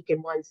 8 week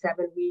and 1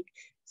 7 week.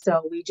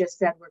 So we just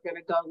said we're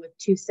going to go with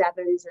 2 7s,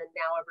 and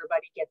now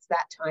everybody gets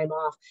that time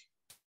off.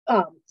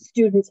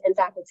 Students and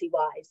faculty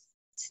wise.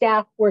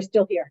 Staff, we're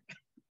still here.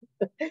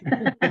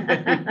 Yes.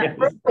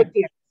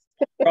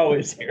 We're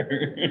always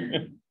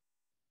here.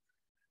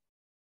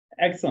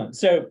 Excellent.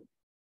 So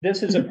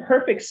this is a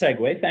perfect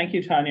segue. Thank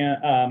you,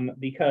 Tanya,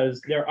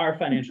 because there are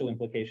financial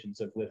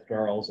implications of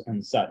withdrawals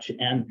and such.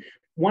 And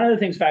one of the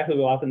things faculty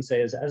will often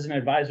say is, as an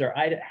advisor,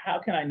 how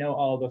can I know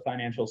all the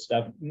financial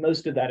stuff?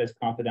 Most of that is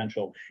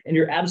confidential. And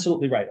you're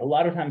absolutely right. A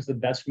lot of times the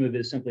best move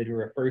is simply to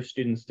refer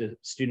students to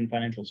student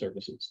financial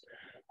services.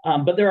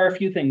 But there are a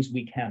few things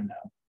we can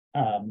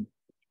know.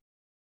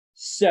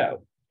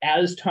 So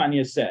as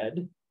Tanya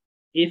said,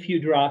 if you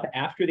drop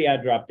after the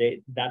add drop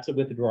date, that's a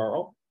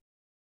withdrawal.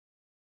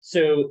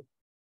 So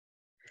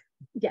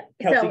yeah,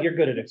 Kelsey, so you're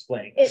good at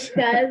explaining. It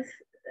does.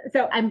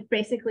 So I'm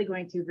basically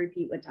going to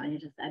repeat what Tanya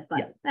just said, but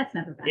yeah, that's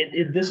never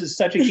bad. This is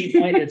such a key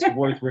point, it's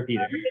worth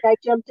repeating. I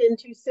jumped in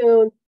too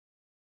soon.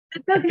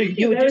 Okay,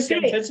 You just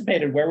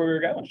anticipated where we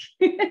were going.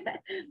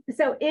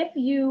 So if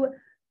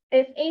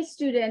a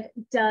student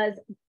does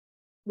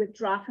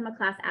withdraw from a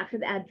class after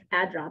the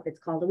add drop, it's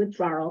called a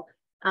withdrawal.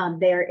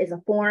 There is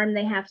a form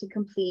they have to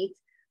complete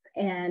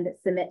and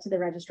submit to the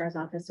registrar's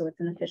office, so it's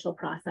an official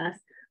process.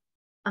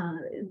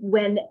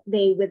 When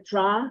they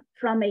withdraw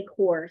from a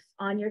course,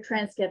 on your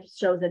transcript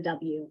shows a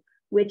W,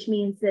 which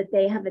means that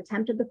they have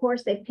attempted the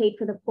course, they've paid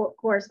for the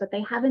course, but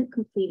they haven't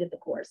completed the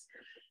course.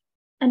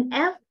 An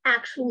F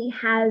actually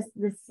has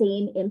the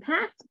same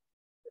impact.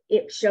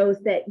 It shows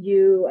that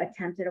you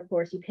attempted a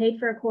course, you paid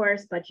for a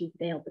course, but you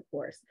failed the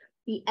course.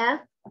 The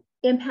F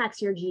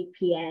impacts your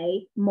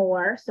GPA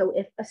more. So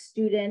if a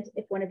student,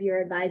 if one of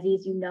your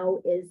advisees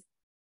is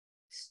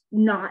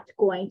not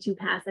going to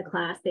pass a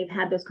class, they've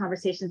had those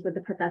conversations with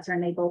the professor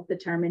and they both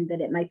determined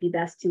that it might be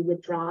best to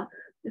withdraw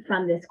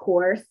from this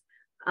course,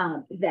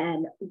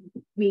 then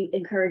we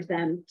encourage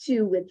them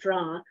to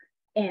withdraw.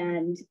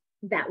 And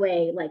that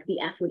way, like, the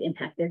F would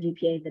impact their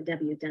GPA, the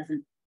W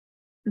doesn't.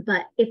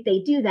 But if they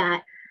do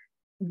that,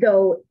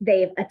 though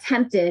they've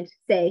attempted,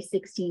 say,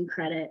 16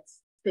 credits,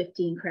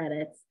 15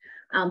 credits,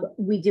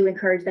 we do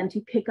encourage them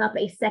to pick up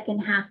a second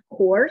half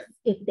course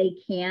if they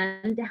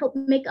can, to help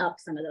make up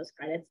some of those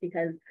credits,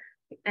 because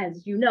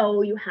as you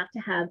know, you have to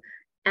have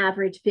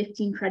average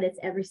 15 credits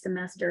every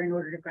semester in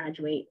order to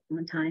graduate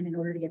on time, in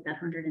order to get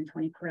that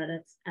 120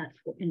 credits at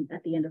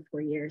the end of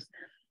 4 years.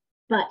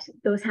 But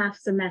those half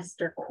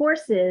semester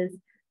courses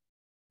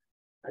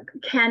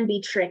can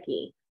be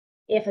tricky.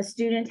 If a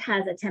student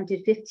has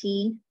attempted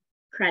 15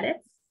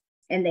 credits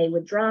and they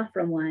withdraw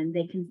from one,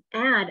 they can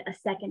add a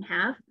second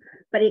half,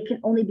 but it can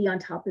only be on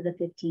top of the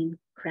 15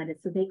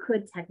 credits. So they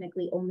could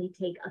technically only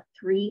take a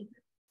 3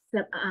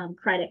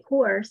 credit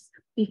course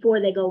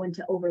before they go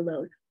into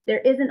overload. There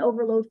is an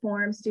overload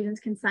form. Students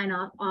can sign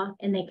off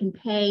and they can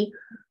pay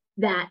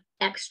that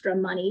extra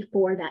money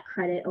for that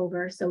credit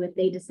over. So if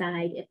they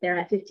decide, if they're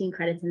at 15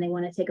 credits and they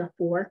want to take a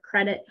 4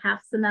 credit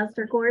half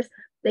semester course,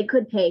 they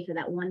could pay for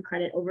that 1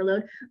 credit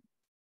overload.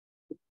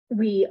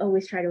 We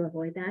always try to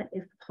avoid that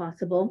if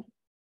possible.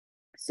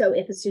 So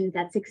if a student's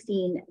at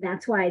 16,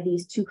 that's why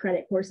these 2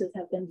 credit courses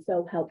have been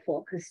so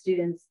helpful, because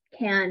students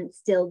can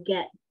still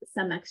get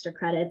some extra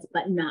credits,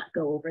 but not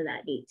go over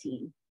that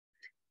 18.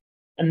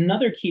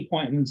 Another key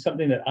point, and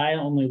something that I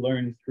only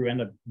learned through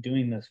end up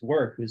doing this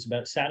work, was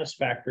about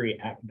satisfactory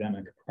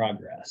academic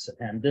progress.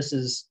 And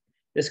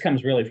this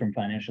comes really from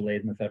financial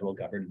aid in the federal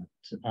government,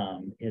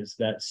 is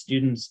that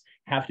students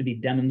have to be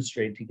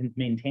demonstrating, to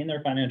maintain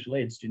their financial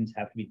aid, students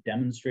have to be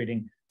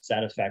demonstrating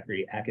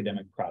satisfactory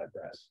academic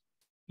progress.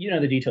 You know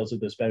the details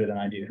of this better than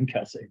I do,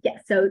 Kelsey. Yeah,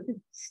 so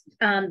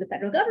the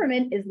federal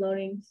government is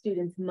loaning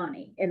students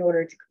money in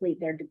order to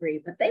complete their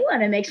degree, but they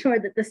want to make sure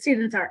that the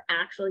students are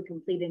actually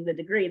completing the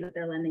degree that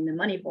they're lending the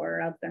money for,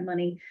 or else their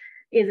money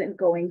isn't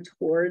going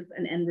towards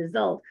an end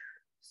result.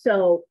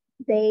 So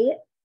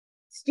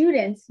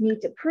students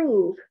need to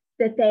prove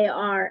that they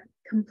are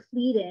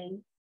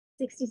completing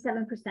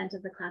 67%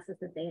 of the classes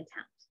that they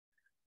attempt.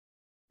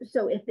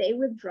 So if they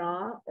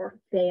withdraw or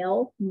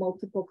fail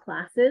multiple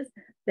classes,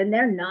 then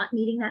they're not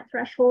meeting that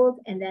threshold,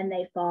 and then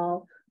they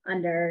fall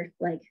under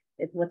like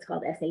what's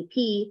called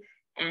SAP,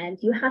 and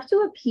you have to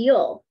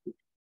appeal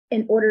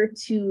in order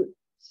to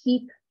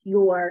keep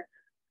your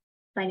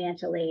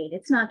financial aid.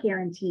 It's not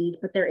guaranteed,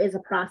 but there is a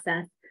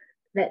process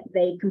that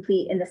they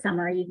complete in the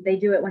summer. They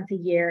do it once a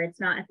year. It's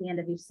not at the end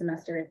of each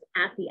semester, it's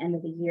at the end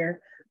of the year,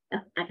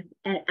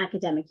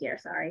 academic year,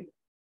 sorry.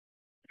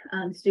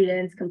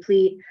 Students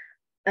complete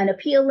an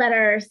appeal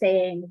letter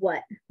saying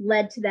what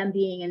led to them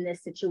being in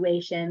this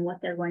situation,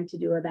 what they're going to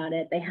do about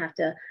it. They have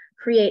to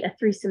create a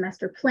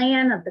 3-semester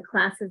plan of the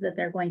classes that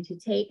they're going to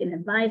take. An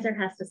advisor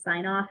has to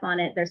sign off on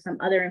it. There's some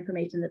other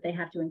information that they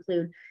have to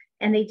include.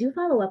 And they do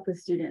follow up with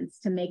students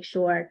to make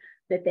sure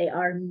that they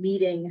are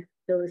meeting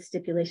those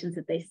stipulations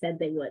that they said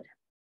they would.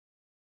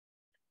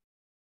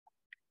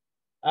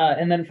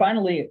 And then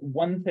finally,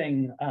 one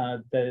thing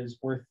that is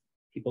worth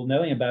people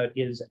knowing about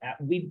is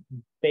we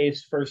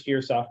base first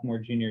year, sophomore,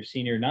 junior,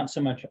 senior, not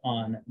so much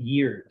on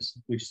years,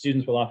 which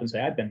students will often say,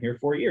 I've been here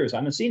 4 years,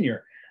 I'm a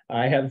senior,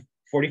 I have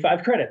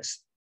 45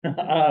 credits.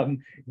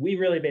 We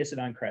really base it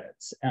on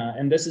credits.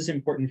 And this is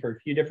important for a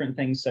few different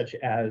things, such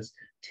as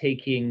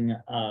taking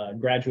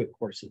graduate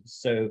courses.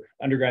 So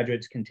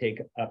undergraduates can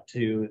take up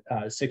to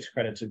 6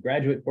 credits of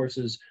graduate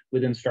courses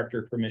with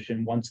instructor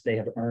permission once they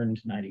have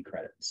earned 90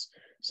 credits.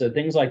 So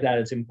things like that,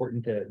 it's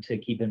important to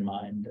keep in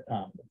mind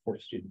for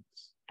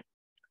students.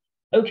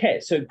 Okay,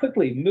 so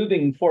quickly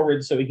moving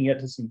forward so we can get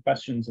to some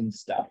questions and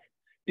stuff.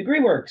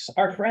 DegreeWorks,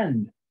 our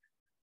friend.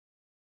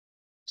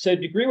 So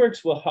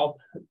DegreeWorks will help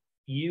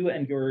you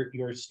and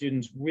your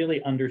students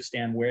really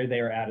understand where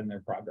they are at in their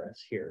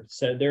progress here.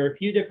 So there are a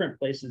few different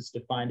places to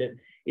find it.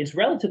 It's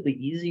relatively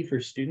easy for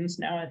students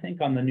now, I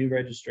think, on the new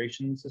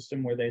registration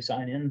system where they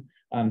sign in.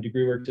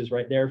 DegreeWorks is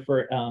right there.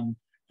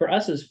 For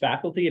us as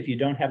faculty, if you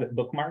don't have it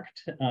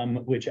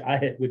bookmarked, which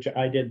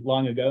I did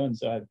long ago, and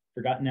so I've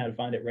forgotten how to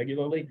find it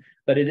regularly,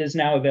 but it is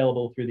now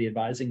available through the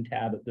advising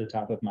tab at the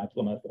top of My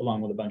Plymouth,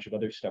 along with a bunch of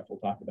other stuff we'll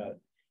talk about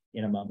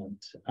in a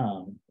moment.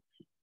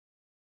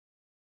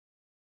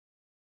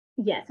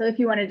 Yeah, so if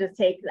you want to just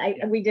take,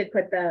 we did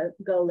put the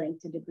Go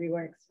link to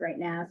DegreeWorks right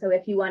now. So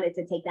if you wanted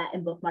to take that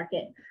and bookmark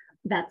it,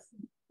 that's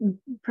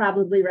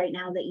probably right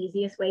now the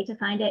easiest way to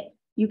find it.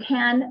 You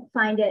can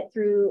find it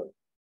through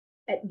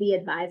the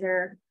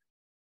advisor,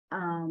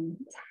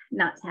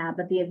 not tab,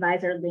 but the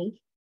advisor link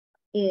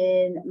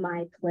in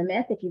My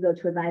Plymouth. If you go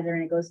to advisor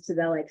and it goes to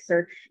the like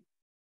search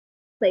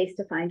place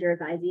to find your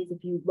advisees,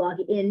 if you log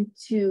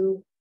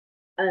into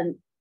an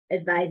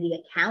advisee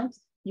account,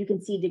 you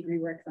can see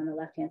DegreeWorks on the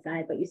left-hand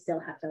side, but you still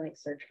have to like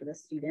search for the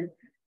student.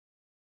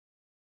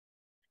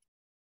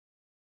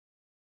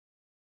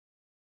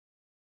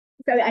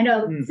 So I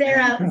know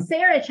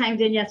Sarah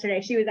chimed in yesterday.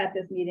 She was at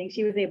this meeting.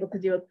 She was able to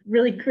do a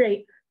really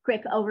great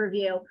quick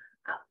overview.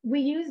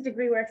 We use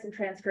DegreeWorks and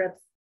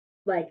transcripts,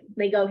 like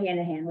they go hand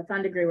in hand. What's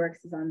on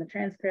DegreeWorks is on the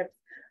transcripts.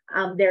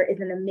 There is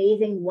an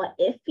amazing what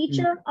if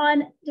feature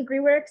on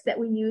DegreeWorks that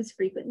we use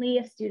frequently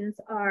if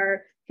students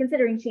are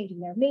considering changing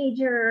their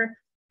major.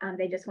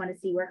 They just want to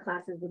see where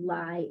classes would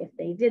lie if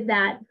they did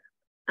that.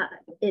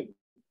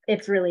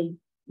 It's really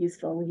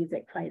useful. We use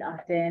it quite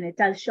often. It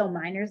does show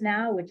minors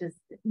now, which is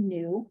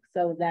new.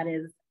 So that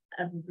is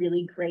a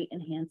really great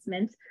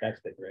enhancement.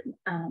 That's been great.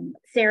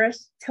 Sarah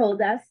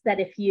told us that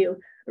if you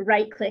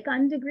right click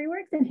on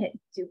DegreeWorks and hit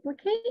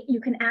duplicate,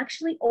 you can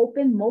actually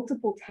open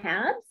multiple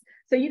tabs.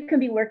 So you can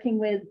be working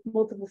with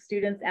multiple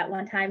students at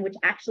one time, which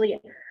actually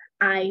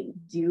I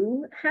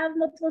do have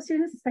multiple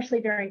students, especially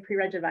during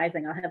pre-reg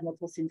advising. I'll have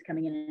multiple students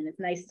coming in, and it's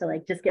nice to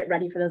like just get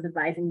ready for those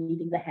advising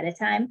meetings ahead of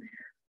time.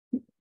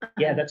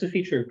 Yeah, that's a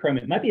feature of Chrome.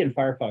 It might be in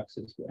Firefox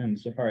and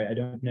Safari, I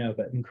don't know,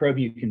 but in Chrome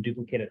you can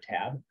duplicate a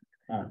tab,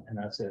 and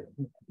that's it.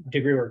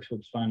 DegreeWorks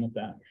works fine with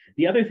that.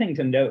 The other thing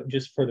to note,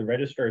 just for the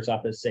registrar's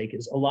office sake,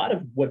 is a lot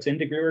of what's in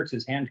DegreeWorks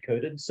is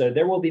hand-coded, so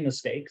there will be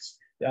mistakes.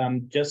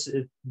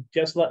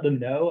 Just let them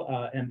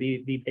know and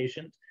be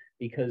patient,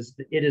 because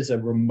it is a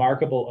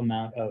remarkable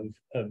amount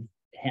of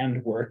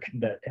handwork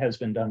that has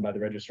been done by the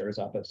registrar's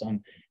office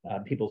on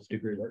people's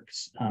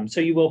DegreeWorks.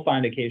 So you will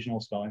find occasional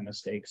spelling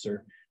mistakes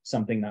or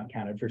something not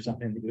counted for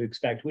something that you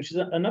expect, which is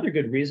another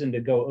good reason to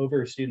go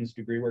over students'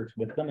 DegreeWorks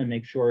with them and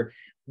make sure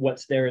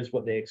what's there is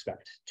what they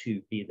expect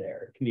to be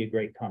there. It can be a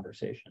great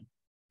conversation.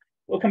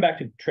 We'll come back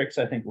to tricks,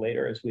 I think,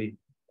 later as we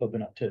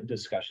open up to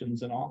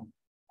discussions and all.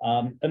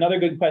 Another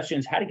good question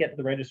is how to get to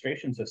the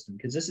registration system,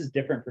 because this is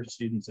different for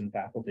students and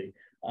faculty.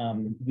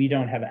 We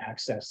don't have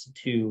access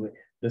to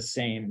the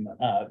same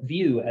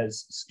view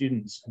as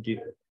students do.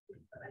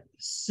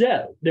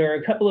 So there are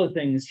a couple of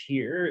things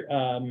here.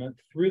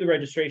 Through the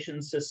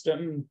registration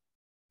system,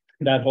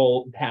 that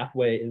whole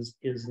pathway is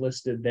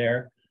listed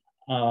there.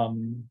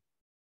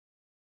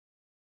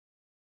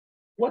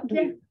 What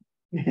do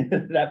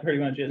that pretty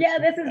much is. Yeah,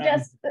 this is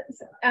just,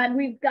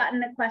 we've gotten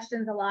the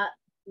questions a lot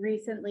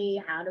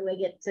recently. How do I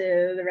get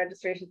to the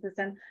registration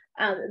system?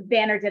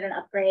 Banner did an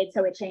upgrade,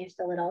 so it changed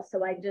a little.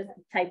 So I just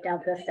typed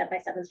out the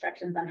step-by-step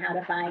instructions on how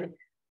to find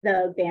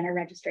the Banner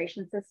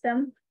registration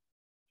system.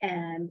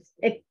 And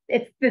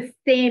it's the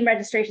same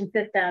registration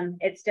system.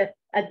 It's just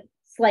a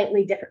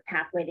slightly different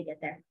pathway to get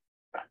there.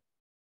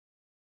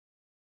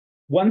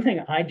 One thing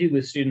I do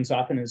with students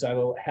often is I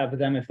will have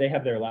them, if they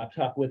have their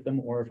laptop with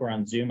them, or if we're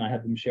on Zoom, I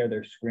have them share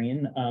their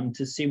screen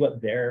to see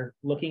what they're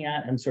looking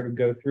at and sort of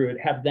go through it,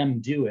 have them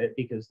do it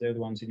because they're the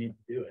ones who need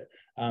to do it.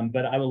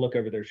 But I will look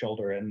over their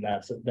shoulder, and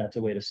that's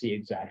a way to see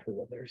exactly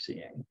what they're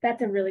seeing.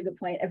 That's a really good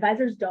point.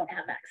 Advisors don't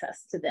have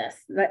access to this.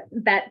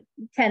 That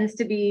tends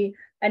to be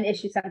an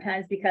issue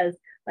sometimes because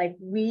like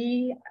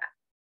we're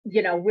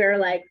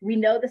like, we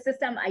know the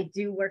system. I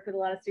do work with a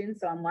lot of students,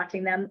 so I'm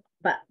watching them,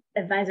 but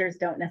advisors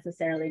don't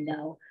necessarily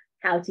know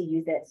how to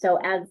use it. So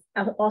as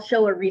I'll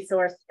show a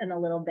resource in a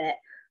little bit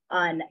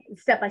on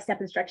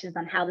step-by-step instructions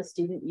on how the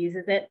student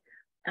uses it.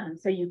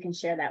 So you can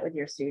share that with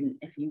your student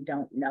if you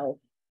don't know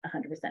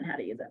 100% how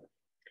to use it.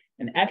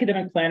 An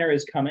academic planner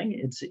is coming.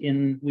 It's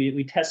in,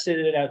 we tested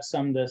it out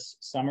some this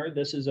summer.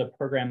 This is a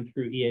program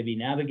through EAB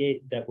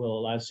Navigate that will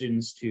allow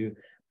students to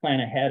plan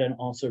ahead and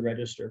also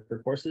register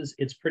for courses.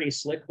 It's pretty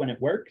slick when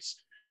it works.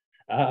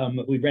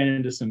 We ran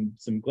into some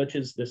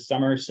glitches this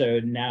summer, so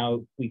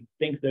now we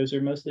think those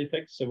are mostly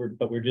fixed. So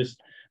we're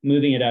just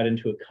moving it out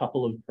into a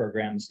couple of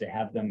programs to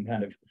have them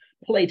kind of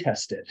play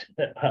test it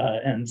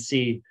and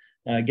see,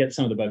 get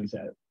some of the bugs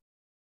out.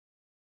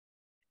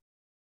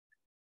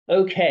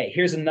 Okay,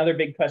 here's another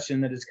big question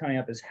that is coming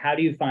up is how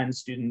do you find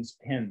students'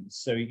 pins?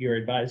 So your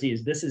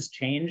advisees, this has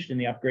changed in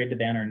the upgrade to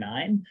Banner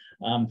 9.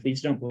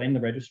 Please don't blame the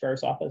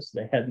registrar's office.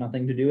 They had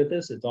nothing to do with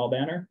this. It's all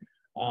Banner.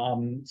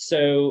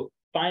 So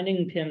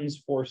finding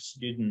pins for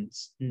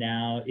students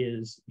now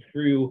is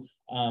through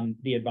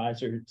the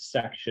advisor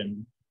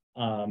section,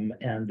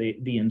 and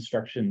the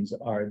instructions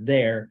are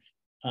there.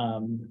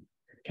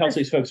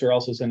 Kelsey's folks are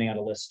also sending out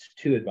a list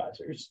to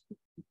advisors.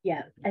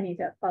 Yeah, I need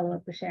to follow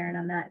up with Sharon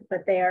on that,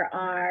 but there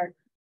are,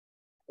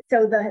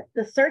 so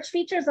the search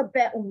feature is a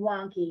bit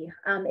wonky.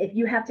 If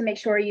you have to make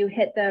sure you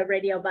hit the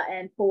radio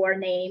button for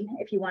name,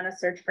 if you want to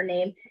search for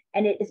name,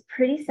 and it is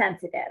pretty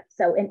sensitive.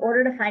 So in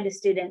order to find a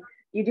student,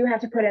 you do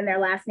have to put in their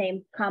last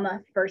name,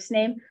 comma, first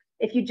name.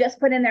 If you just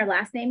put in their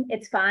last name,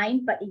 it's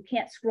fine, but you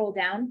can't scroll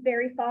down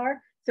very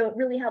far. So it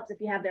really helps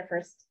if you have their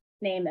first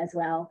name as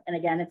well. And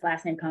again, it's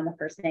last name, comma,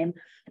 first name.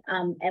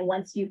 And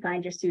once you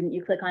find your student,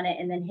 you click on it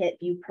and then hit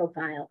view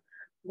profile.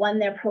 When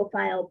their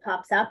profile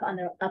pops up on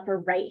the upper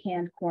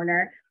right-hand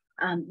corner,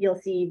 you'll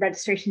see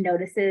registration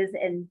notices,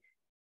 and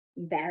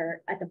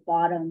there at the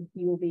bottom,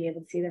 you will be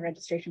able to see the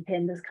registration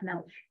pin. Those come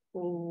out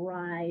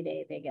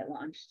Friday, they get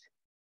launched.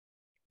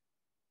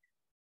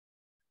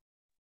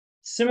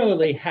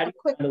 Similarly, how do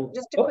you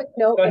just a quick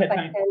note, if I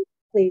can,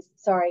 please,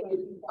 sorry.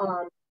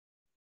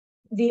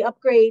 The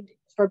upgrade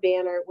for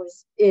Banner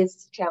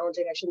is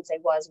challenging. I shouldn't say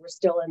was, we're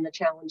still in the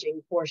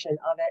challenging portion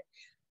of it.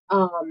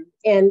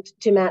 And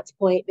to Matt's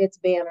point, it's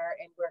Banner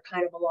and we're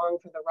kind of along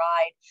for the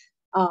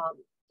ride.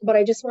 But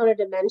I just wanted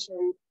to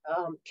mention,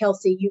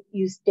 Kelsey,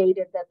 you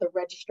stated that the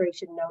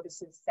registration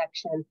notices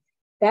section,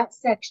 that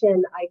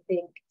section, I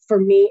think, for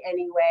me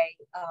anyway,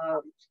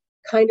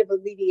 kind of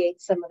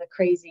alleviates some of the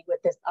crazy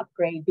with this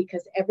upgrade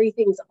because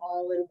everything's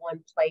all in one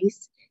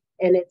place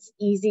and it's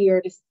easier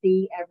to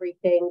see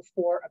everything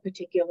for a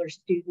particular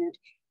student,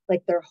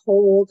 like their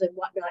holds and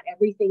whatnot,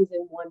 everything's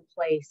in one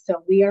place.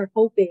 So we are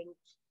hoping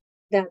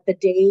that the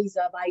days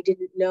of I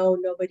didn't know,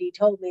 nobody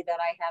told me that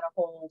I had a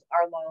hold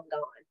are long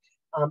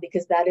gone,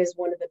 because that is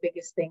one of the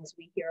biggest things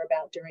we hear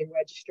about during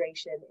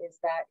registration is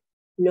that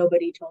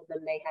nobody told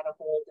them they had a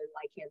hold and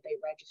why can't they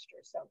register.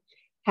 So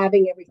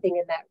having everything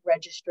in that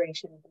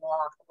registration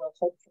block will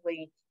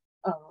hopefully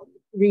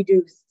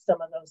reduce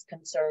some of those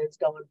concerns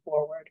going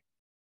forward.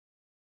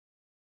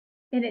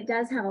 And it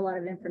does have a lot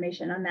of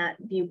information on that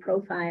view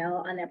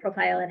profile. On their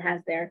profile, it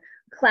has their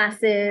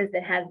classes,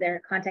 it has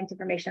their contact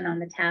information on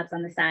the tabs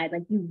on the side.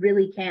 Like you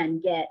really can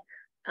get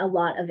a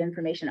lot of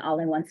information all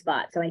in one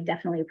spot. So I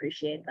definitely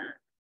appreciate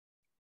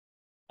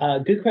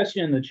that. Good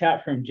question in the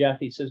chat from Jeff.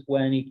 He says,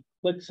 when he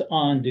clicks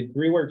on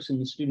DegreeWorks in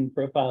the student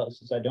profile, it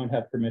says, I don't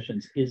have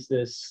permissions. Is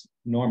this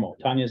normal?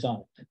 Tanya's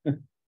on it.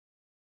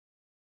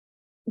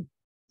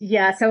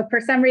 Yeah, so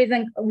for some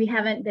reason, we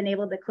haven't been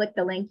able to click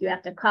the link. You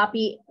have to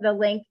copy the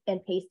link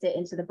and paste it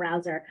into the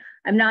browser.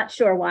 I'm not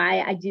sure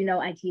why. I do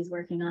know IT is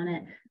working on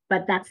it,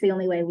 but that's the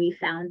only way we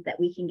found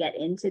that we can get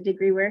into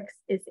DegreeWorks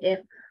is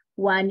if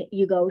one,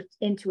 you go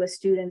into a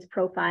student's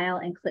profile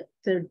and click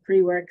to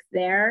DegreeWorks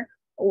there,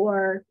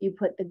 or you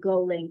put the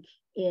Go link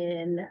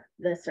in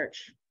the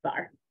search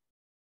bar.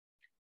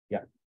 Yeah.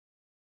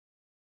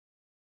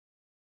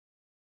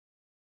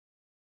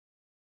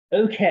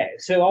 Okay,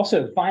 so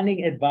also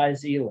finding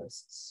advisee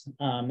lists.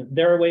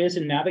 There are ways,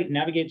 and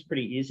Navigate's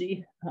pretty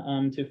easy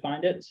to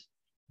find it,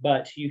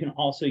 but you can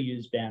also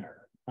use Banner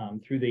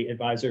through the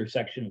advisor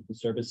section of the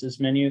services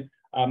menu.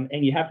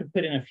 And you have to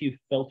put in a few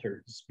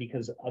filters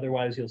because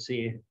otherwise you'll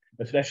see,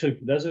 especially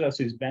for those of us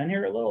who's been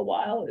here a little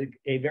while,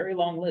 a very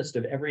long list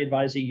of every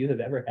advisee you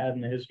have ever had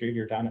in the history of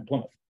your time at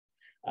Plymouth.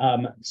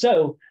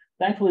 So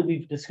thankfully,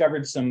 we've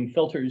discovered some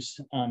filters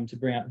to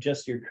bring up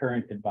just your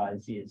current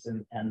advisees,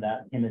 and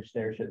that image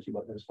there shows you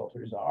what those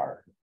filters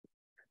are.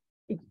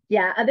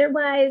 Yeah,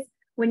 otherwise,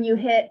 when you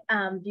hit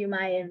view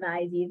my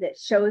advisees, it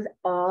shows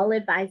all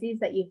advisees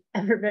that you've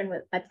ever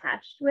been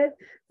attached with.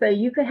 So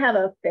you could have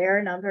a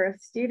fair number of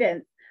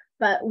students,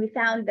 but we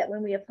found that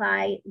when we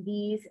apply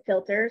these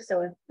filters,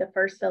 so if the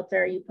first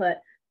filter you put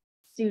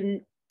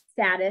student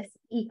status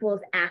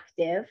equals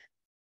active,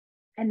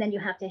 and then you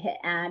have to hit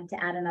add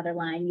to add another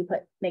line, you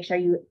make sure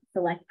you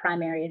select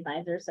primary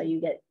advisor so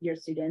you get your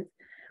students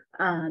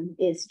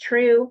is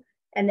true.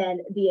 And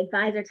then the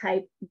advisor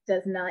type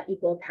does not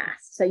equal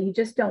past. So you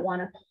just don't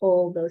want to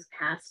pull those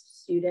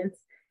past students.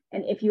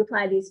 And if you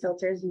apply these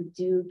filters, you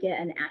do get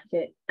an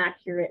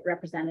accurate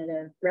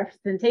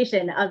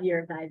representation of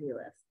your advisee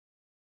list.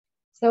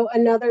 So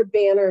another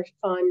banner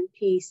fun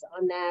piece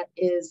on that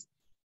is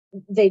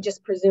they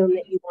just presume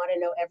that you want to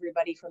know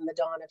everybody from the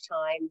dawn of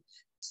time.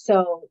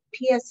 So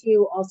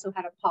PSU also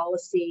had a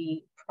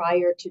policy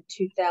prior to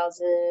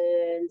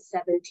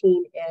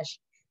 2017-ish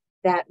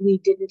that we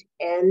didn't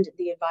end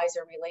the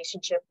advisor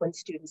relationship when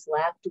students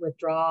left,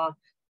 withdraw,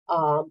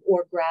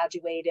 or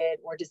graduated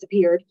or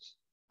disappeared.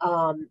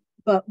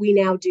 But we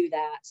now do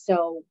that.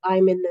 So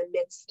I'm in the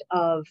midst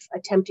of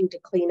attempting to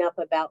clean up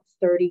about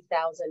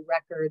 30,000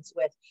 records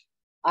with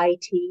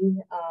IT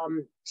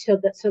so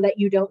that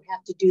you don't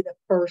have to do the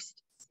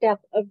first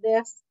step of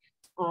this.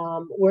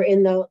 We're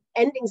in the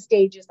ending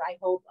stages, I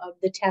hope,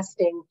 of the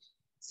testing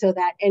so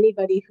that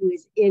anybody who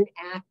is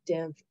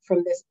inactive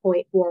from this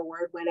point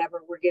forward,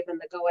 whenever we're given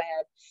the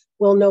go-ahead,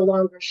 will no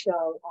longer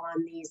show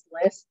on these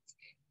lists.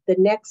 The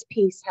next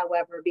piece,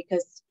 however,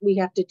 because we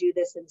have to do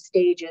this in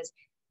stages,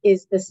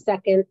 is the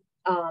second,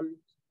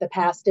 the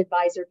past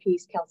advisor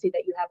piece, Kelsey,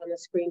 that you have on the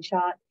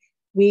screenshot.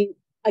 We,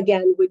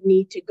 again, would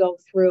need to go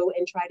through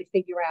and try to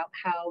figure out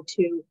how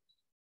to,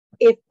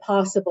 if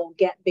possible,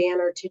 get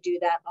Banner to do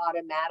that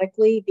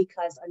automatically,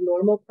 because a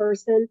normal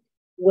person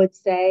would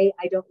say,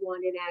 I don't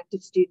want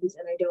inactive students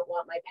and I don't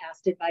want my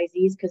past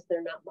advisees because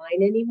they're not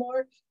mine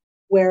anymore.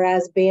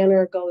 Whereas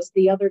Banner goes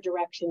the other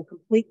direction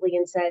completely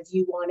and says,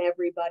 you want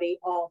everybody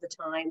all the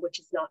time, which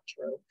is not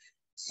true.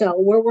 So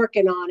we're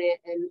working on it,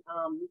 and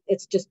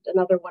it's just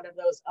another one of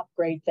those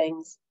upgrade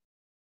things.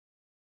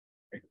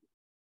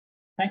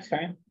 Thanks,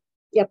 Karen.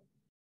 Yep.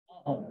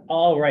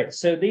 All right,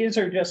 so these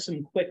are just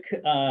some quick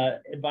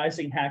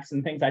advising hacks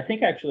and things. I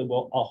think actually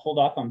I'll hold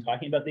off on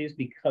talking about these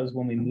because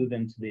when we move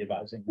into the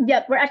advising,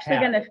 yep, we're actually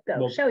going to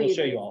show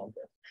you all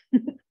of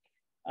this.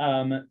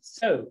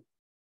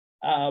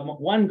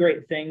 One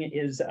great thing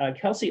is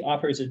Kelsey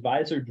offers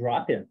advisor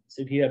drop-ins.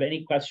 If you have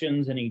any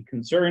questions, any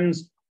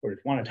concerns, or if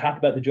you want to talk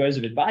about the joys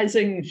of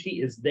advising,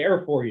 she is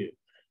there for you.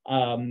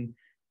 On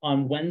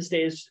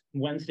Wednesday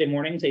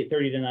mornings, 8:30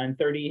 to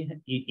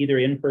 9:30, either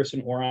in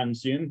person or on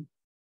Zoom.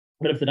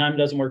 But if the time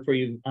doesn't work for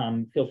you,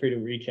 feel free to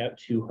reach out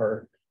to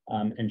her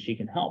and she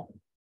can help.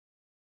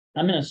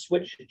 I'm going to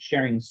switch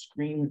sharing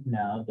screen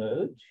now,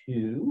 though,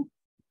 to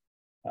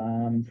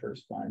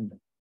first find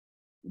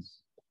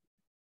this,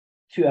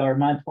 to our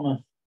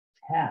mindfulness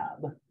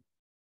tab.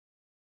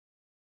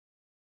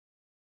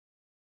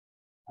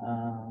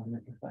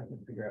 If I can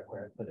figure out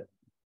where I put it.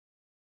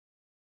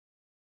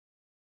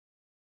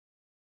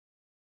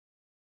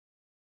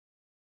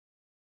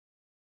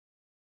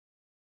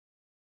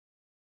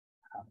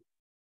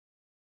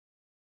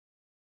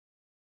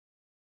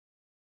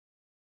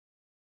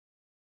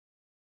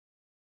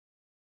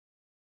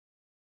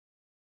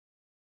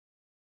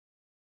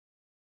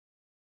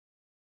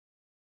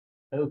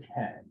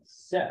 Okay,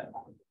 so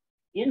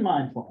in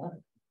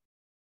mindfulness,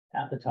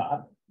 at the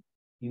top,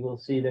 you will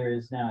see there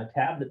is now a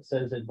tab that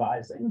says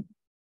advising.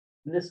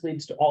 And this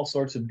leads to all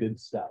sorts of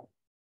good stuff.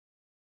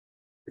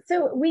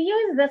 So we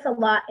use this a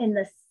lot in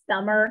the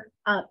summer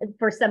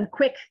for some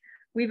quick,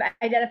 we've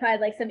identified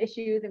like some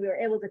issues and we were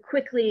able to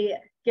quickly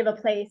give a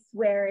place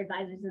where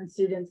advisors and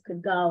students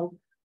could go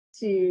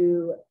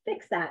to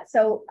fix that.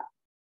 So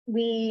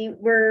we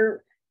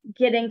were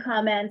getting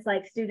comments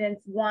like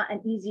students want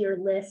an easier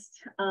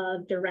list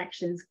of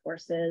directions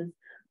courses.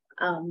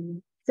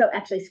 So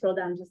actually scroll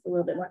down just a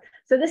little bit more.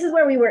 So this is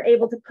where we were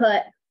able to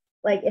put,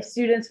 like if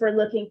students were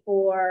looking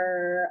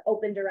for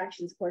open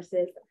directions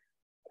courses,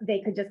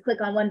 they could just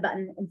click on one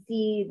button and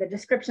see the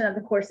description of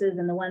the courses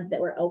and the ones that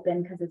were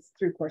open because it's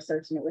through course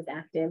search and it was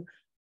active.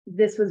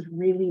 This was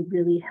really,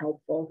 really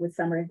helpful with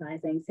summer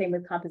advising. Same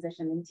with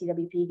composition and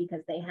TWP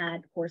because they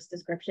had course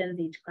descriptions.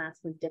 Each class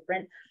was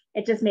different.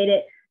 It just made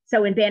it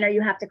so in Banner,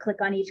 you have to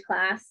click on each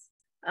class.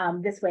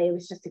 This way, it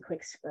was just a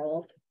quick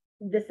scroll.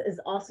 This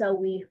is also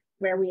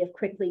where we have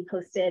quickly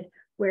posted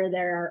where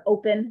there are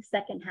open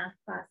second half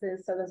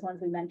classes. So those ones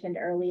we mentioned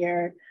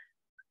earlier,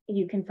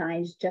 you can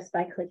find just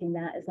by clicking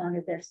that as long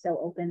as they're still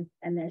open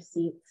and there's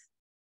seats.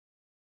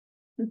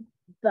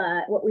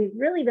 But what we've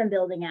really been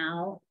building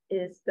out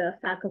is the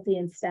faculty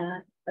and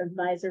staff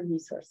advisor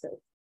resources.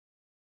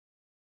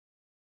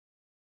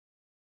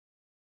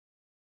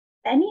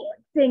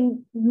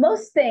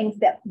 Most things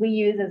that we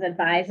use as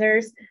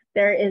advisors,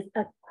 there is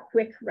a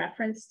quick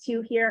reference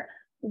to here.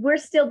 we're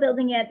still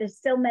building it. There's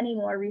still many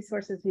more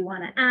resources we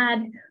want to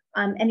add.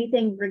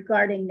 Anything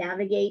regarding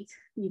Navigate,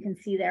 you can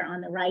see there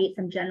on the right,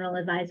 some general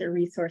advisor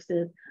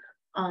resources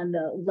on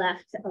the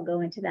left. I'll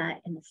go into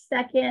that in a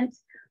second.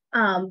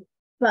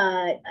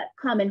 But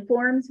common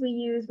forms we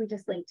use, we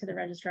just linked to the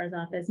registrar's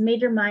office.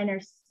 Major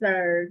minor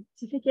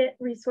certificate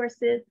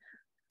resources.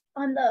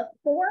 On the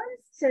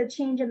forms to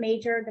change a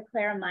major,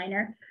 declare a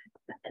minor,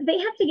 they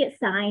have to get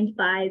signed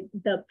by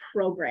the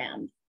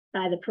program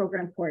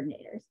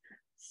coordinators.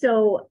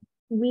 So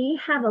we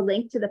have a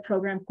link to the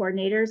program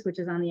coordinators, which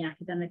is on the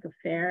Academic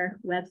Affair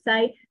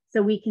website.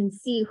 So we can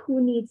see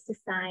who needs to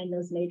sign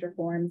those major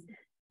forms.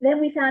 Then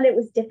we found it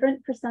was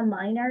different for some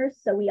minors.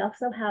 So we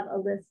also have a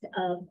list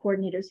of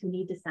coordinators who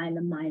need to sign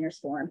the minors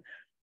form.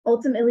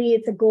 Ultimately,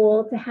 it's a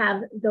goal to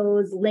have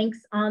those links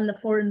on the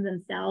forms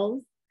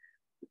themselves.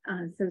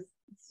 So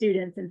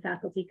students and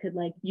faculty could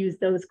like use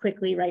those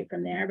quickly right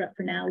from there. But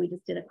for now, we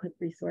just did a quick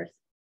resource.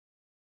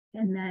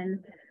 And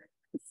then,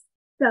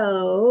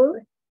 so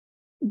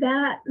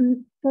that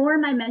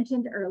form I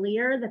mentioned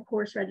earlier, the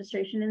course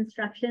registration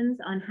instructions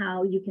on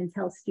how you can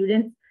tell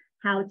students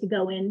how to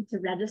go in to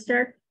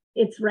register,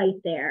 it's right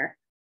there.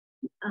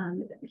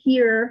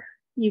 Here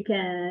you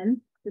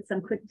can, with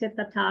some quick tips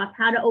up top,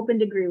 how to open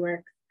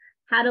DegreeWorks,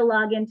 how to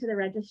log into the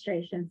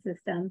registration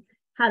system,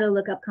 how to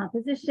look up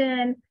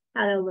composition,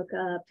 how to look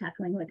up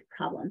tackling like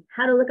problems,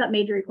 how to look up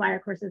major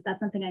required courses. That's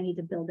something I need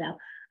to build out.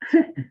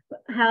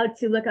 How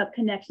to look up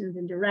connections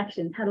and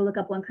directions, how to look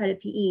up 1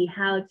 credit PE,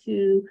 how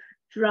to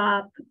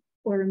drop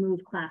or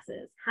remove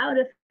classes, how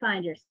to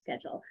find your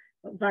schedule.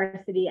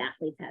 Varsity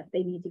athletes have,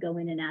 they need to go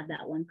in and add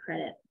that 1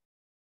 credit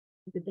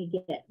that they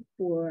get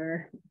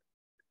for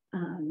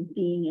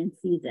being in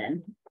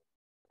season.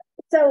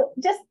 So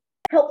just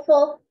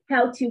helpful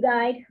how-to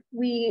guide.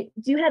 We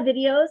do have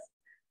videos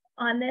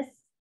on this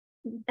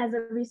as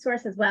a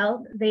resource as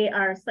well. They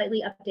are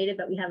slightly updated,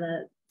 but we have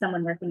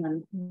someone working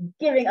on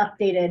giving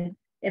updated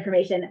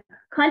information.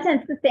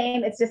 Content's the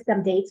same, it's just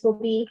some dates will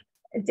be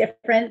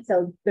different.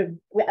 So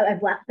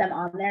I've left them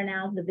on there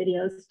now, the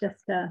videos,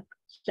 just to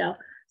show.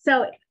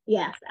 So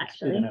yes,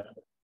 actually.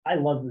 I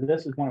love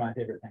this. Is one of my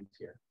favorite things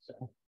here.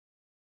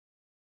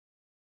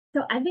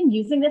 So I've been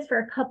using this for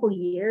a couple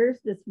years,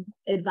 this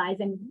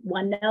advising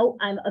OneNote.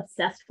 I'm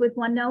obsessed with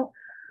OneNote.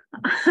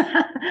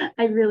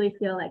 I really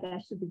feel like I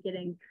should be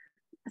getting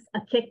a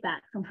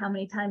kickback from how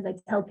many times I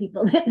tell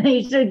people that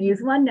they should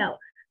use OneNote.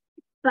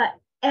 But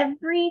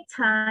every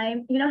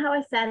time, you know how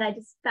I said I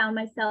just found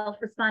myself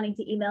responding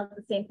to emails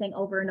the same thing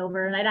over and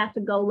over, and I'd have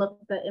to go look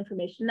the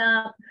information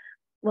up.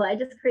 Well, I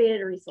just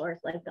created a resource,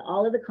 like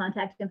all of the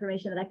contact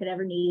information that I could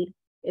ever need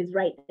is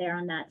right there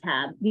on that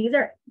tab. These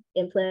are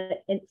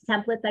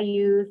templates I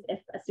use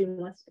if a student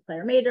wants to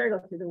declare a major, go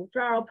through the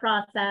withdrawal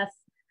process.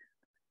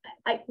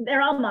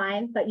 They're all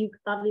mine, but you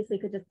obviously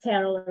could just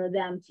tailor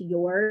them to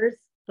yours,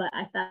 but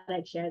I thought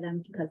I'd share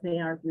them because they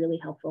are really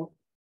helpful.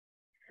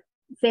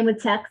 Same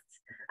with texts.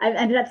 I've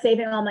ended up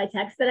saving all my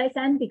texts that I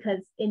send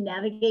because in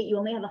Navigate, you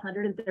only have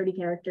 130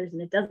 characters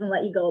and it doesn't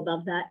let you go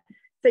above that.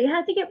 So you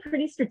have to get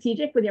pretty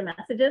strategic with your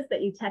messages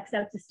that you text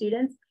out to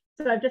students.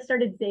 So I've just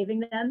started saving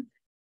them.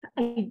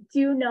 I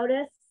do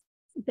notice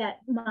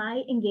that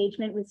my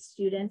engagement with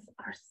students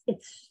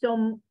it's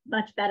so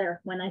much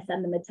better when I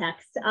send them a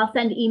text. I'll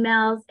send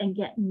emails and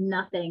get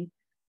nothing.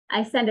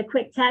 I send a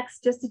quick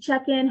text just to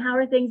check in, how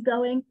are things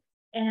going?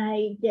 And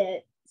I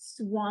get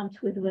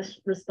swamped with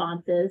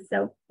responses.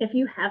 So if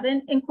you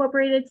haven't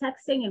incorporated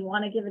texting and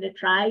want to give it a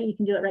try, you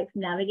can do it right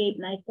from Navigate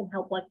and I can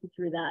help walk you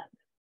through that.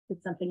 If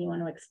it's something you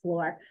want to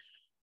explore.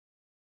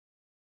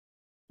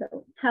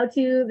 So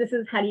this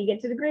is how do you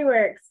get to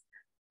DegreeWorks?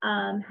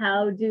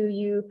 How do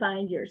you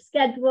find your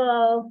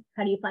schedule?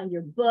 How do you find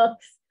your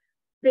books?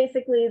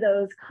 Basically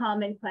those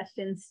common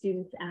questions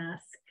students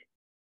ask,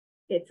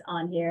 it's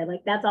on here.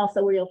 Like that's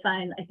also where you'll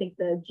find, I think,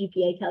 the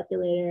GPA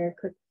calculator.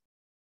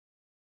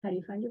 How do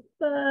you find your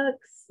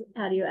books?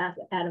 How do you add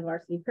a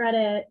varsity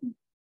credit?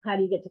 How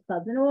do you get to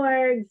clubs and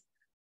orgs?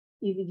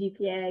 Easy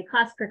GPA,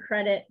 cost per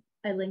credit.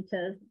 I linked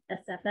to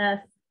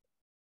SFS.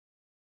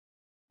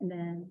 And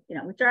then,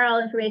 withdrawal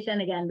information.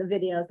 Again, the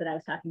videos that I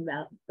was talking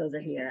about, those are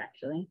here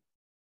actually.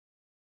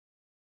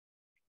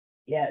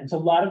 Yeah, it's a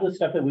lot of the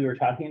stuff that we were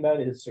talking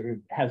about is sort of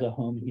has a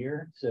home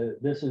here. So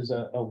this is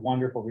a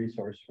wonderful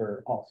resource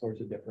for all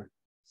sorts of different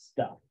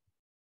stuff.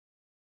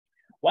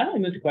 Why don't we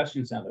move to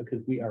questions now, though,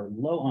 because we are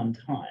low on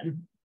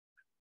time.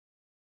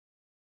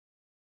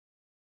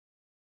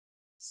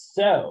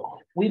 So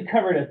we've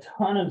covered a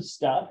ton of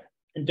stuff.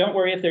 And don't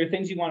worry if there are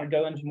things you want to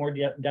go into more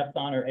depth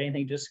on or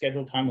anything, just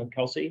schedule time with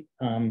Kelsey.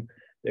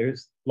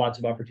 There's lots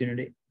of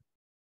opportunity.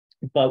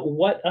 But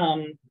what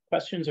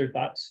questions or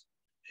thoughts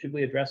should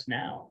we address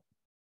now?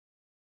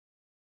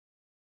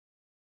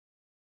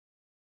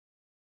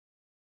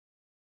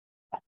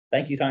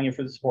 Thank you, Tanya,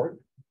 for the support.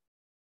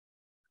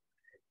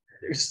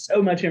 There's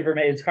so much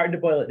information. It's hard to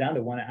boil it down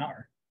to 1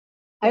 hour.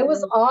 I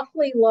was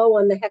awfully low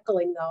on the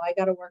heckling, though. I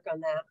got to work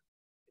on that.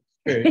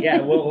 True. Yeah,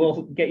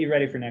 we'll get you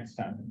ready for next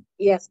time.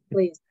 Yes,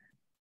 please.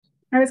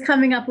 I was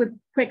coming up with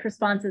quick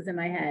responses in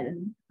my head,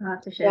 and I'll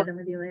have to share them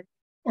with you later.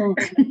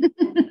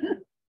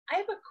 I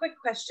have a quick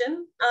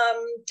question,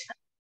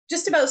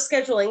 just about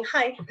scheduling.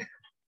 Hi.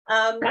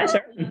 Hi,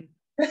 sir.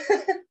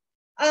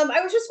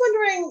 I was just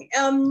wondering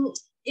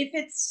if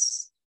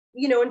it's,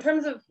 in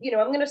terms of,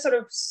 I'm going to sort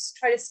of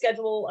try to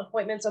schedule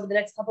appointments over the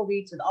next couple of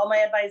weeks with all my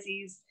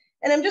advisees.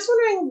 And I'm just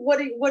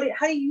wondering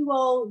how do you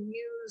all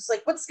use,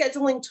 like, what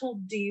scheduling tool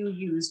do you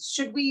use?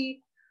 Should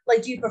we,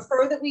 do you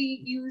prefer that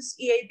we use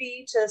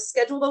EAB to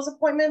schedule those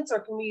appointments, or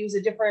can we use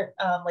a different,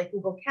 like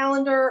Google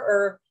Calendar,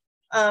 or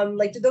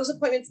do those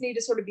appointments need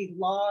to sort of be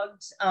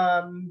logged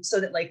so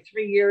that like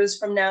 3 years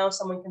from now,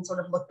 someone can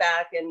sort of look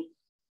back and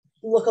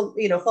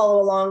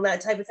follow along,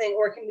 that type of thing?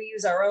 Or can we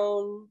use our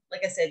own,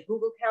 like I said,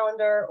 Google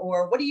Calendar,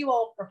 or what do you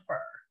all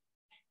prefer?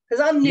 Because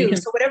I'm new,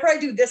 so whatever I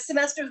do this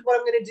semester is what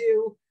I'm going to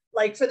do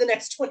like for the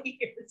next 20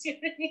 years. You know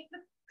what I mean?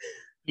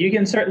 You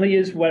can certainly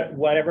use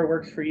whatever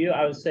works for you.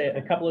 I would say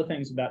a couple of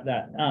things about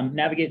that.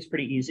 Navigate's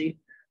pretty easy.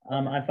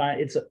 I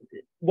find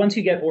once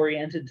you get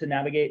oriented to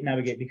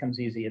Navigate becomes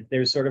easy.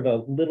 There's sort of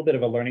a little bit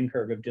of a learning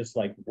curve of just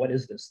like, what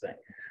is this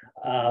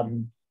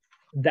thing?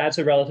 That's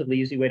a relatively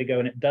easy way to go,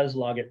 and it does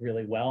log it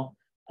really well.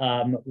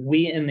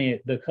 We in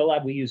the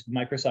collab, we use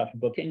Microsoft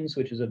Bookings,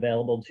 which is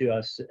available to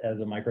us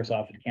as a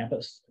Microsoft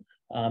campus,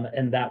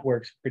 and that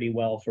works pretty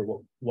well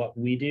for what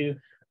we do.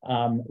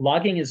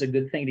 Logging is a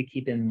good thing to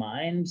keep in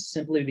mind,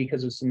 simply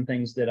because of some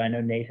things that I know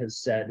Nate has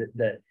said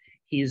that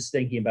he's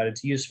thinking about.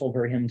 It's useful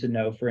for him to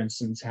know, for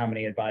instance, how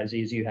many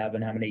advisees you have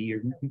and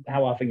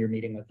how often you're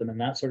meeting with them and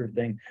that sort of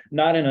thing.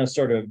 Not in a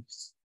sort of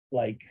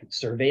like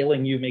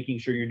surveilling you, making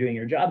sure you're doing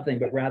your job thing,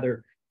 but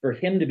rather for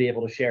him to be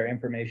able to share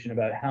information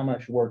about how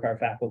much work our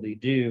faculty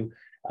do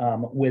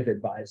with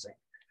advising,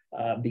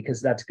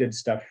 because that's good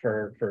stuff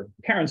for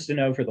parents to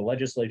know, for the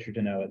legislature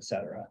to know, et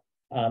cetera.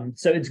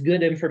 So it's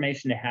good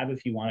information to have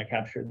if you want to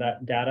capture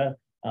that data.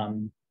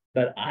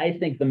 But I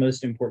think the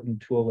most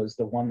important tool is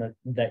the one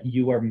that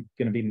you are going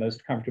to be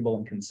most comfortable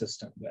and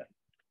consistent with.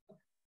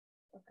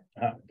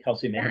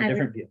 Kelsey may have a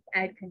different view.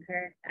 I'd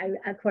concur.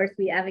 Of course,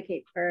 we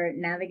advocate for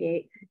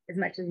Navigate as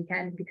much as we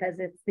can because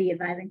it's the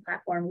advising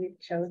platform we've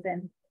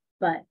chosen,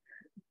 but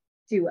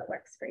do what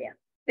works for you.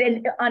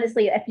 And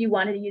honestly, if you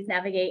wanted to use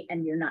Navigate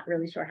and you're not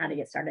really sure how to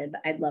get started,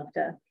 I'd love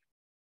to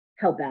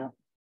help out,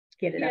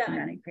 get it up and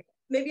running.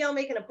 Maybe I'll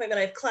make an appointment.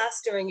 I have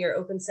class during your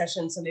open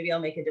session, so maybe I'll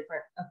make a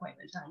different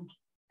appointment time.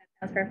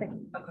 That's perfect.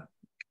 Okay.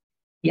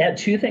 Yeah,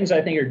 two things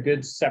I think are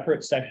good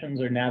separate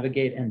sessions are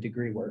Navigate and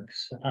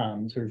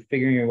DegreeWorks. Sort of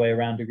figuring your way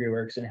around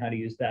DegreeWorks and how to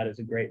use that is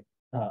a great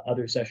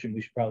other session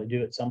we should probably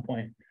do at some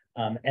point.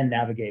 And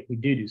Navigate, we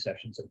do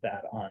sessions of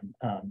that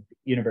on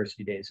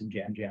university days and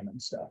Jam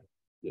and stuff.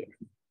 Yeah.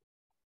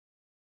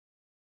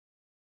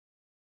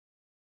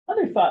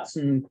 Other thoughts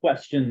and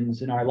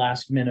questions in our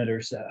last minute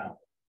or so?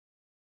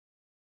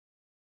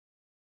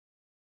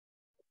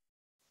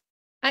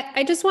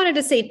 I just wanted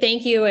to say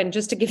thank you, and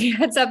just to give you a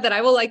heads up that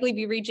I will likely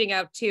be reaching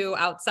out to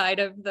outside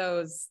of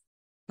those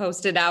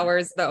posted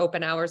hours, the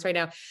open hours right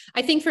now.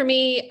 I think for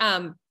me,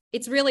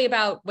 it's really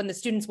about when the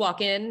students walk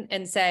in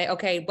and say,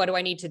 okay, what do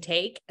I need to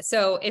take?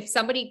 So if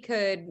somebody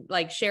could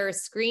like share a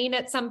screen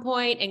at some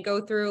point and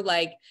go through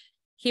like,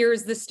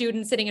 here's the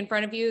student sitting in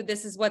front of you,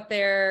 this is what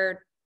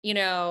their,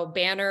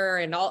 banner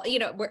and all,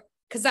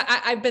 because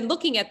I've been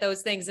looking at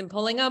those things and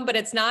pulling them, but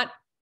it's not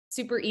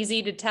super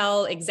easy to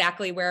tell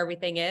exactly where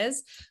everything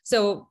is.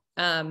 So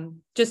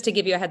just to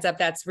give you a heads up,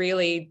 that's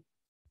really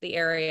the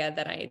area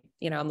that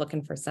I'm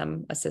looking for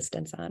some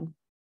assistance on.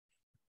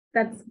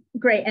 That's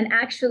great. And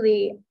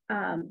actually,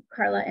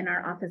 Carla in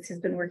our office has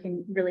been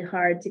working really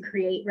hard to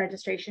create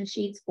registration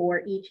sheets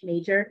for each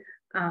major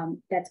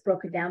that's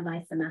broken down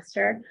by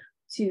semester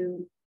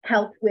to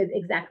help with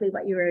exactly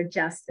what you were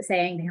just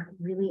saying. They are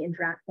really in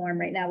draft form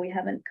right now. We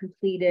haven't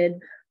completed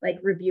like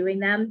reviewing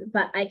them,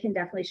 but I can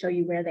definitely show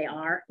you where they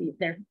are.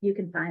 You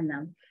can find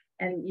them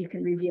and you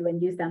can review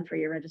and use them for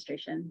your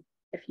registration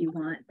if you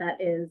want. That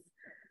is,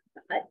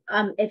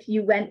 if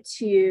you went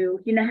to,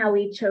 how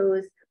we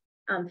chose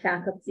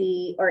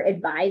faculty or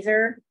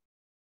advisor,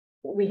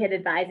 we hit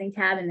advising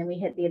tab and then we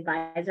hit the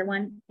advisor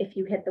one. If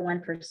you hit the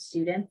one for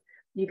students,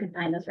 you can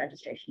find those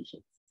registration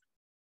sheets.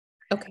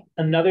 Okay.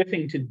 Another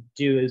thing to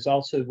do is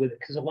also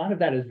because a lot of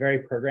that is very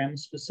program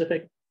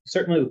specific.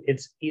 Certainly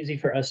it's easy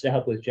for us to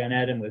help with gen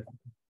ed and with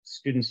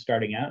students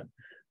starting out,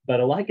 but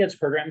a lot gets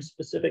program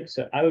specific.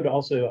 So I would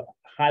also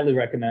highly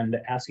recommend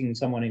asking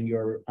someone in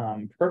your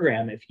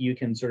program if you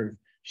can sort of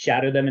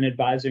shadow them in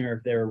advising, or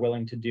if they're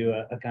willing to do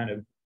a kind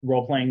of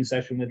role-playing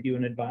session with you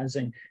in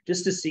advising,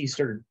 just to see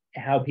sort of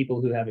how people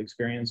who have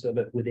experience of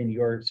it within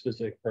your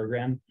specific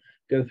program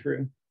go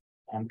through.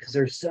 Because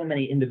there's so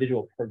many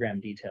individual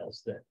program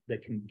details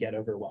that can get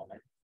overwhelming.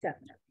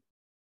 Definitely.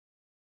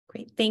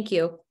 Great, thank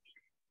you.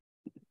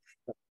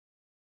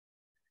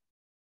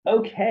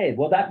 Okay,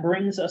 well, that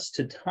brings us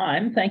to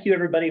time. Thank you,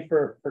 everybody,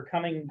 for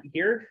coming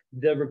here.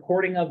 The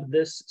recording of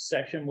this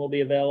session will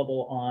be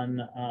available on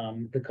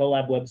the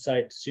CoLab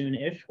website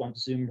soon-ish,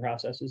 once Zoom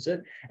processes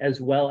it,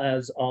 as well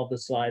as all the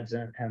slides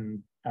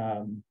and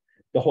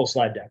the whole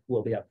slide deck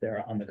will be up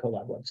there on the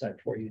CoLab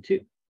website for you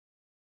too.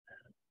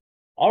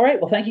 All right,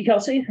 well, thank you,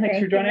 Kelsey. Thanks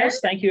for joining us.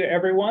 Thank you,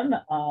 everyone.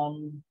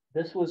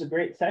 This was a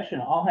great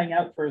session. I'll hang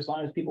out for as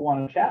long as people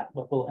want to chat,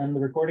 but we'll end the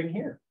recording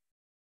here.